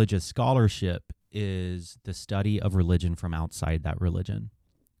religious scholarship is the study of religion from outside that religion,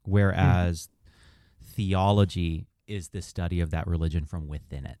 whereas theology is the study of that religion from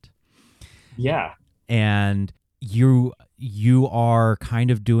within it. Yeah. And you are kind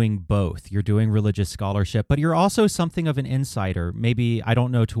of doing both. You're doing religious scholarship, but you're also something of an insider. Maybe, I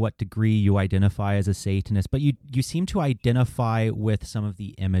don't know to what degree you identify as a Satanist, but you seem to identify with some of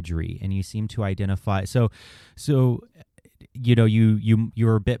the imagery, and you seem to identify so you know,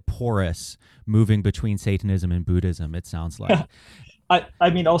 you're a bit porous moving between Satanism and Buddhism, it sounds like. I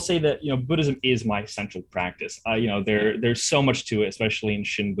mean, I'll say that, Buddhism is my central practice. There's so much to it, especially in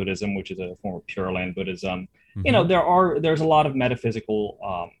Shin Buddhism, which is a form of Pure Land Buddhism. There's a lot of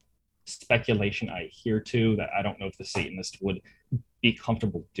metaphysical speculation I hear too that I don't know if the Satanist would be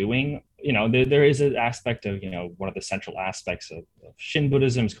comfortable doing. There is an aspect of, one of the central aspects of Shin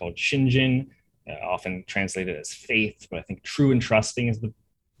Buddhism is called Shinjin, often translated as faith, but I think true and trusting is the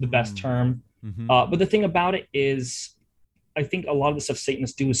best term. But the thing about it is, I think a lot of the stuff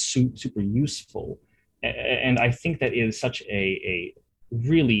Satanists do is super useful. And I think that is such a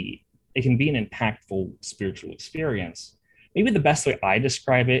really, it can be an impactful spiritual experience. Maybe the best way I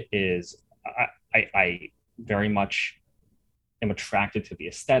describe it is I very much am attracted to the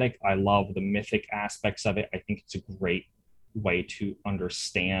aesthetic. I love the mythic aspects of it. I think it's a great way to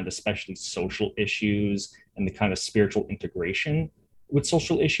understand, especially social issues and the kind of spiritual integration with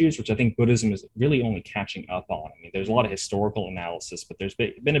social issues, which I think Buddhism is really only catching up on. I mean, there's a lot of historical analysis, but there's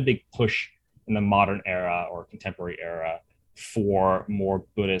been a big push in the modern era or contemporary era for more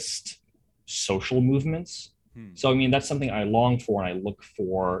Buddhist social movements. So, I mean, that's something I long for and I look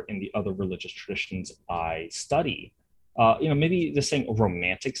for in the other religious traditions I study. Maybe just saying a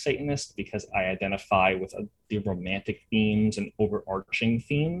romantic Satanist, because I identify with the romantic themes and overarching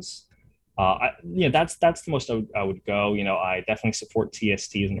themes. That's the most I would go. I definitely support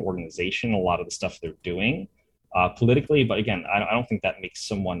TST as an organization, a lot of the stuff they're doing politically. But again, I don't think that makes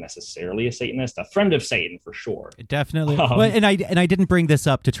someone necessarily a Satanist, a friend of Satan for sure. Definitely. And I didn't bring this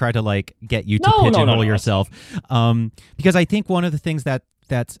up to try to get you to pigeonhole yourself, because I think one of the things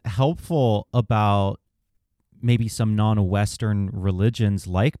that's helpful about maybe some non-Western religions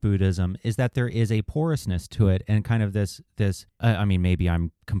like Buddhism is that there is a porousness to it, and kind of this I mean, maybe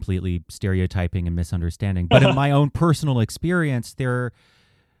I'm completely stereotyping and misunderstanding, but in my own personal experience, there's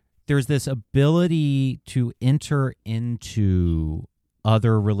this ability to enter into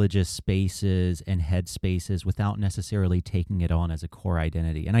other religious spaces and head spaces without necessarily taking it on as a core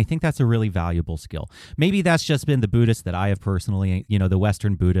identity. And I think that's a really valuable skill. Maybe that's just been the Buddhists that I have personally, the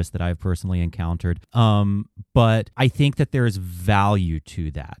Western Buddhists that I've personally encountered. But I think that there's value to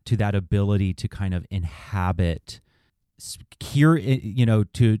that ability to kind of inhabit,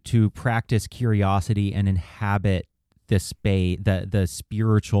 to practice curiosity and inhabit the space, the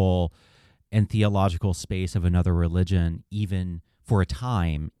spiritual and theological space of another religion, even for a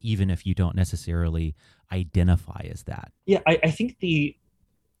time, even if you don't necessarily identify as that. Yeah, I think the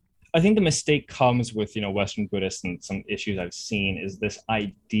mistake comes with Western Buddhists, and some issues I've seen is this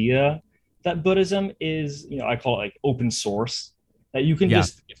idea that Buddhism is, I call it like open source, that you can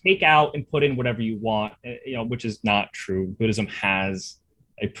just take out and put in whatever you want, which is not true. Buddhism has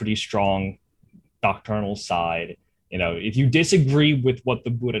a pretty strong doctrinal side. If you disagree with what the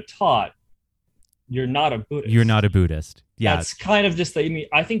Buddha taught, you're not a Buddhist. You're not a Buddhist. Yeah, that's kind of just.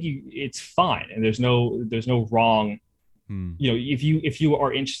 I think it's fine, and there's no wrong. If you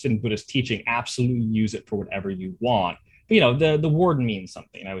are interested in Buddhist teaching, absolutely use it for whatever you want. But, the word means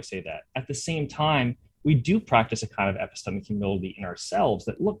something. I would say that. At the same time, we do practice a kind of epistemic humility in ourselves.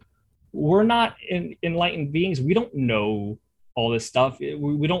 That look, we're not enlightened beings. We don't know all this stuff.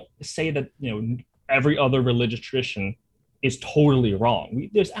 We don't say that every other religious tradition is totally wrong.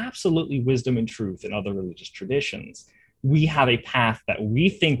 There's absolutely wisdom and truth in other religious traditions. We have a path that we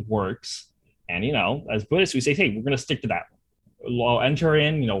think works. And, as Buddhists, we say, hey, we're going to stick to that. I'll enter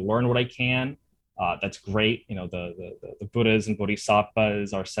in, learn what I can. That's great. The Buddhas and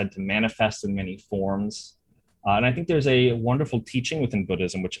Bodhisattvas are said to manifest in many forms. And I think there's a wonderful teaching within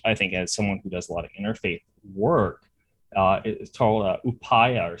Buddhism, which I think, as someone who does a lot of interfaith work, it's called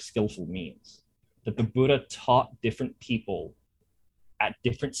upaya, or skillful means. That the Buddha taught different people at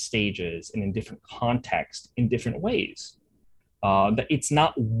different stages and in different contexts in different ways. That it's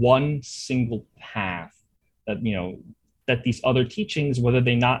not one single path that, that these other teachings, whether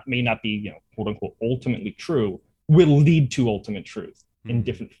they may not be, quote unquote, ultimately true, will lead to ultimate truth in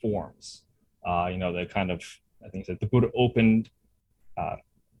different forms. The kind of, I think that the Buddha opened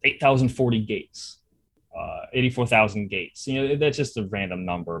 8,040 gates. 84,000 gates. That's just a random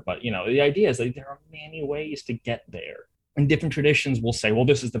number, but the idea is that there are many ways to get there. And different traditions will say, well,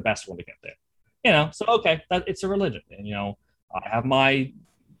 this is the best one to get there. So okay, that it's a religion. And I have my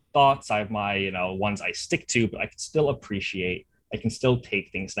thoughts, I have my, ones I stick to, but I can still appreciate, I can still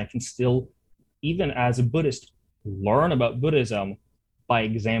take things, and I can still, even as a Buddhist, learn about Buddhism by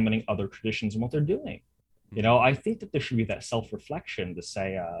examining other traditions and what they're doing. I think that there should be that self-reflection to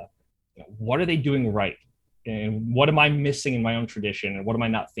say, what are they doing right? And what am I missing in my own tradition? And what am I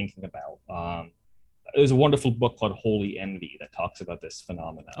not thinking about? There's a wonderful book called Holy Envy that talks about this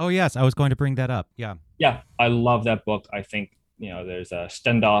phenomenon. Oh, yes. I was going to bring that up. Yeah. Yeah. I love that book. I think, there's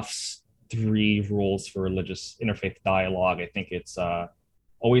Stendhal's 3 rules for religious interfaith dialogue. I think it's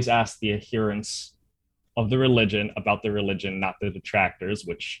always ask the adherents of the religion about the religion, not the detractors,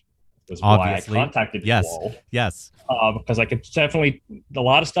 which is Obviously. why I contacted you all. Yes. Because I could definitely, a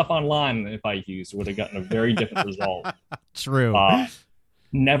lot of stuff online, if I used, would have gotten a very different result. True.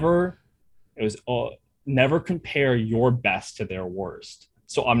 Never compare your best to their worst.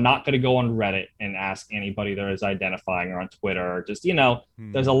 So I'm not going to go on Reddit and ask anybody that is identifying, or on Twitter, or just,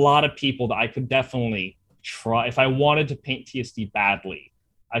 there's a lot of people that I could definitely try. If I wanted to paint TSD badly,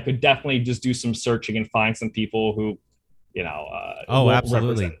 I could definitely just do some searching and find some people who,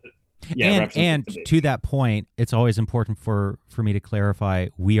 absolutely. And to that point, it's always important for me to clarify,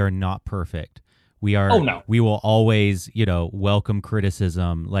 we are not perfect. We are. Oh, no. We will always, welcome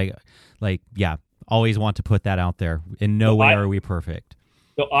criticism. Always want to put that out there. In no way are we perfect.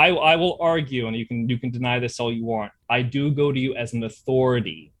 So I will argue, and you can deny this all you want. I do go to you as an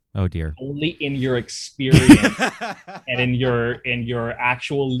authority. Oh dear. Only in your experience and in your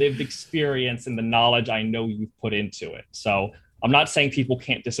actual lived experience and the knowledge I know you've put into it. So I'm not saying people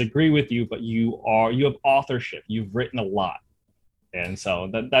can't disagree with you, but you have authorship. You've written a lot. And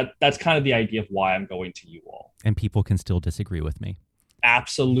so that's kind of the idea of why I'm going to you all. And people can still disagree with me.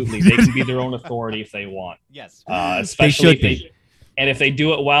 Absolutely. They can be their own authority if they want. Yes. Especially if they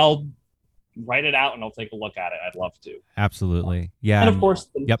do it well, write it out and I'll take a look at it. I'd love to. Absolutely. Yeah. And of course,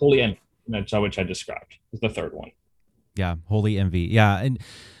 the Holy Envy, which I described, is the third one. Yeah. Holy Envy. Yeah. And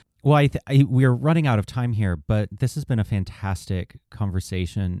well, we're running out of time here, but this has been a fantastic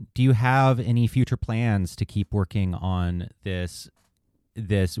conversation. Do you have any future plans to keep working on this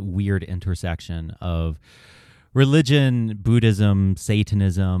weird intersection of religion, Buddhism,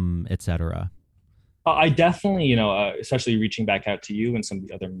 Satanism, etc.? I definitely, especially reaching back out to you and some of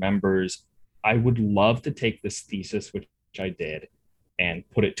the other members, I would love to take this thesis, which I did, and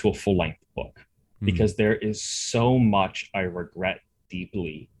put it to a full-length book, because there is so much I regret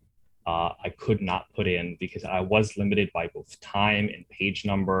deeply I could not put in, because I was limited by both time and page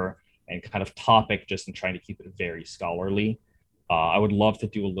number and kind of topic, just in trying to keep it very scholarly. I would love to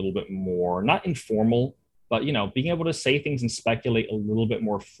do a little bit more, not informal, but being able to say things and speculate a little bit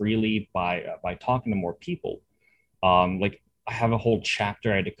more freely by talking to more people. I have a whole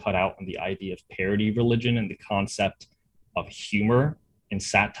chapter I had to cut out on the idea of parody religion and the concept of humor and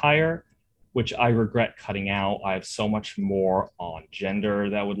satire, which I regret cutting out. I have so much more on gender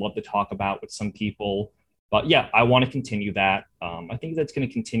that I would love to talk about with some people. But yeah, I want to continue that. I think that's going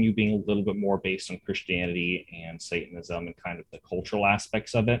to continue being a little bit more based on Christianity and Satanism and kind of the cultural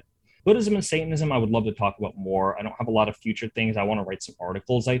aspects of it. Buddhism and Satanism, I would love to talk about more. I don't have a lot of future things. I want to write some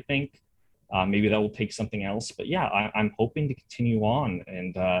articles, I think. Maybe that will take something else. But yeah, I'm hoping to continue on.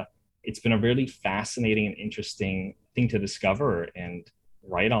 And it's been a really fascinating and interesting thing to discover and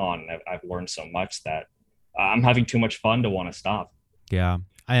write on. I've learned so much that I'm having too much fun to want to stop. Yeah,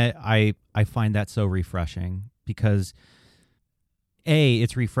 I find that so refreshing, because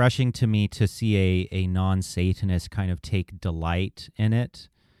it's refreshing to me to see a non-Satanist kind of take delight in it,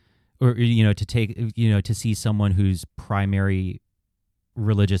 or to see someone whose primary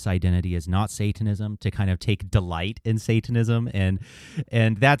religious identity is not Satanism to kind of take delight in Satanism, and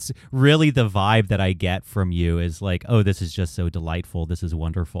that's really the vibe that I get from you, is like, oh, this is just so delightful, this is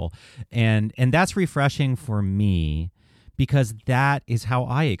wonderful, and that's refreshing for me, because that is how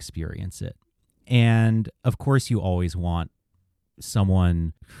I experience it. And of course you always want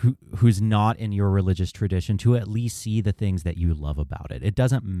someone who's not in your religious tradition to at least see the things that you love about it. It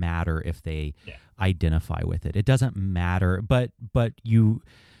doesn't matter if they identify with it. It doesn't matter, but you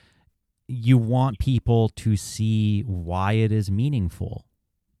want people to see why it is meaningful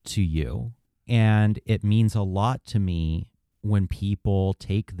to you. And it means a lot to me when people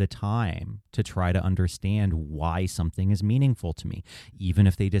take the time to try to understand why something is meaningful to me, even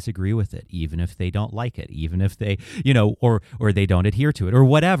if they disagree with it, even if they don't like it, even if they, or they don't adhere to it, or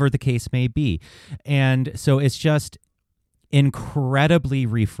whatever the case may be. And so it's just, incredibly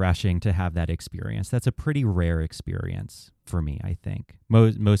refreshing to have that experience. That's a pretty rare experience for me, I think.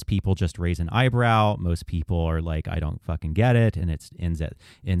 Most people just raise an eyebrow. Most people are like, I don't fucking get it, and it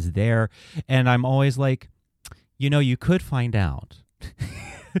ends there. And I'm always like, you could find out.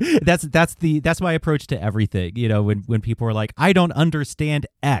 That's my approach to everything. When people are like, I don't understand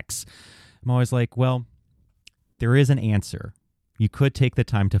X, I'm always like, well, there is an answer. You could take the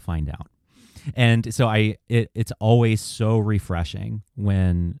time to find out. And so it's always so refreshing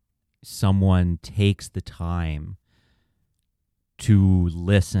when someone takes the time to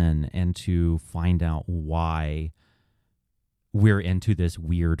listen and to find out why we're into this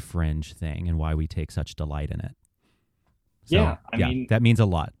weird fringe thing and why we take such delight in it. So, I mean, that means a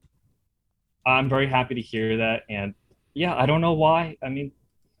lot. I'm very happy to hear that. And I don't know why. I mean,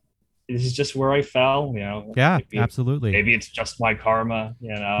 this is just where I fell, Yeah, absolutely. Maybe it's just my karma,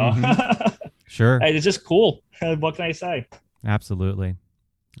 Mm-hmm. Sure. It's just cool. What can I say? Absolutely.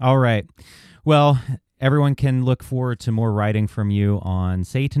 All right. Well, everyone can look forward to more writing from you on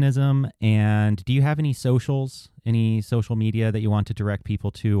Satanism. And do you have any socials, any social media that you want to direct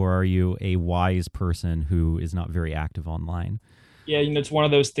people to, or are you a wise person who is not very active online? Yeah, it's one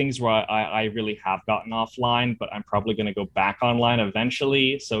of those things where I really have gotten offline, but I'm probably going to go back online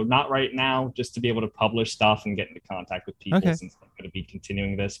eventually. So not right now, just to be able to publish stuff and get into contact with people since I'm going to be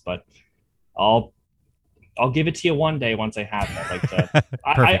continuing this. But I'll give it to you one day once I have it.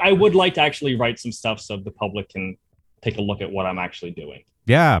 I would like to actually write some stuff so the public can take a look at what I'm actually doing.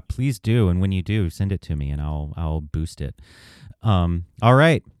 Yeah, please do. And when you do, send it to me and I'll boost it. All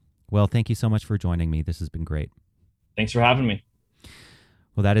right. Well, thank you so much for joining me. This has been great. Thanks for having me.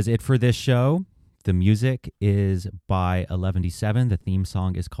 Well, that is it for this show. The music is by 11D7. The theme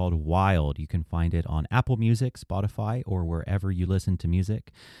song is called Wild. You can find it on Apple Music, Spotify, or wherever you listen to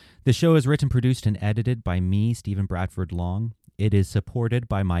music. The show is written, produced, and edited by me, Stephen Bradford Long. It is supported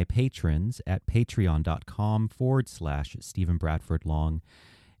by my patrons at patreon.com/Stephen Bradford Long,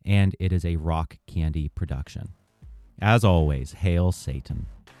 and it is a Rock Candy production. As always, hail Satan,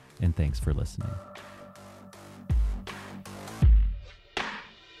 and thanks for listening.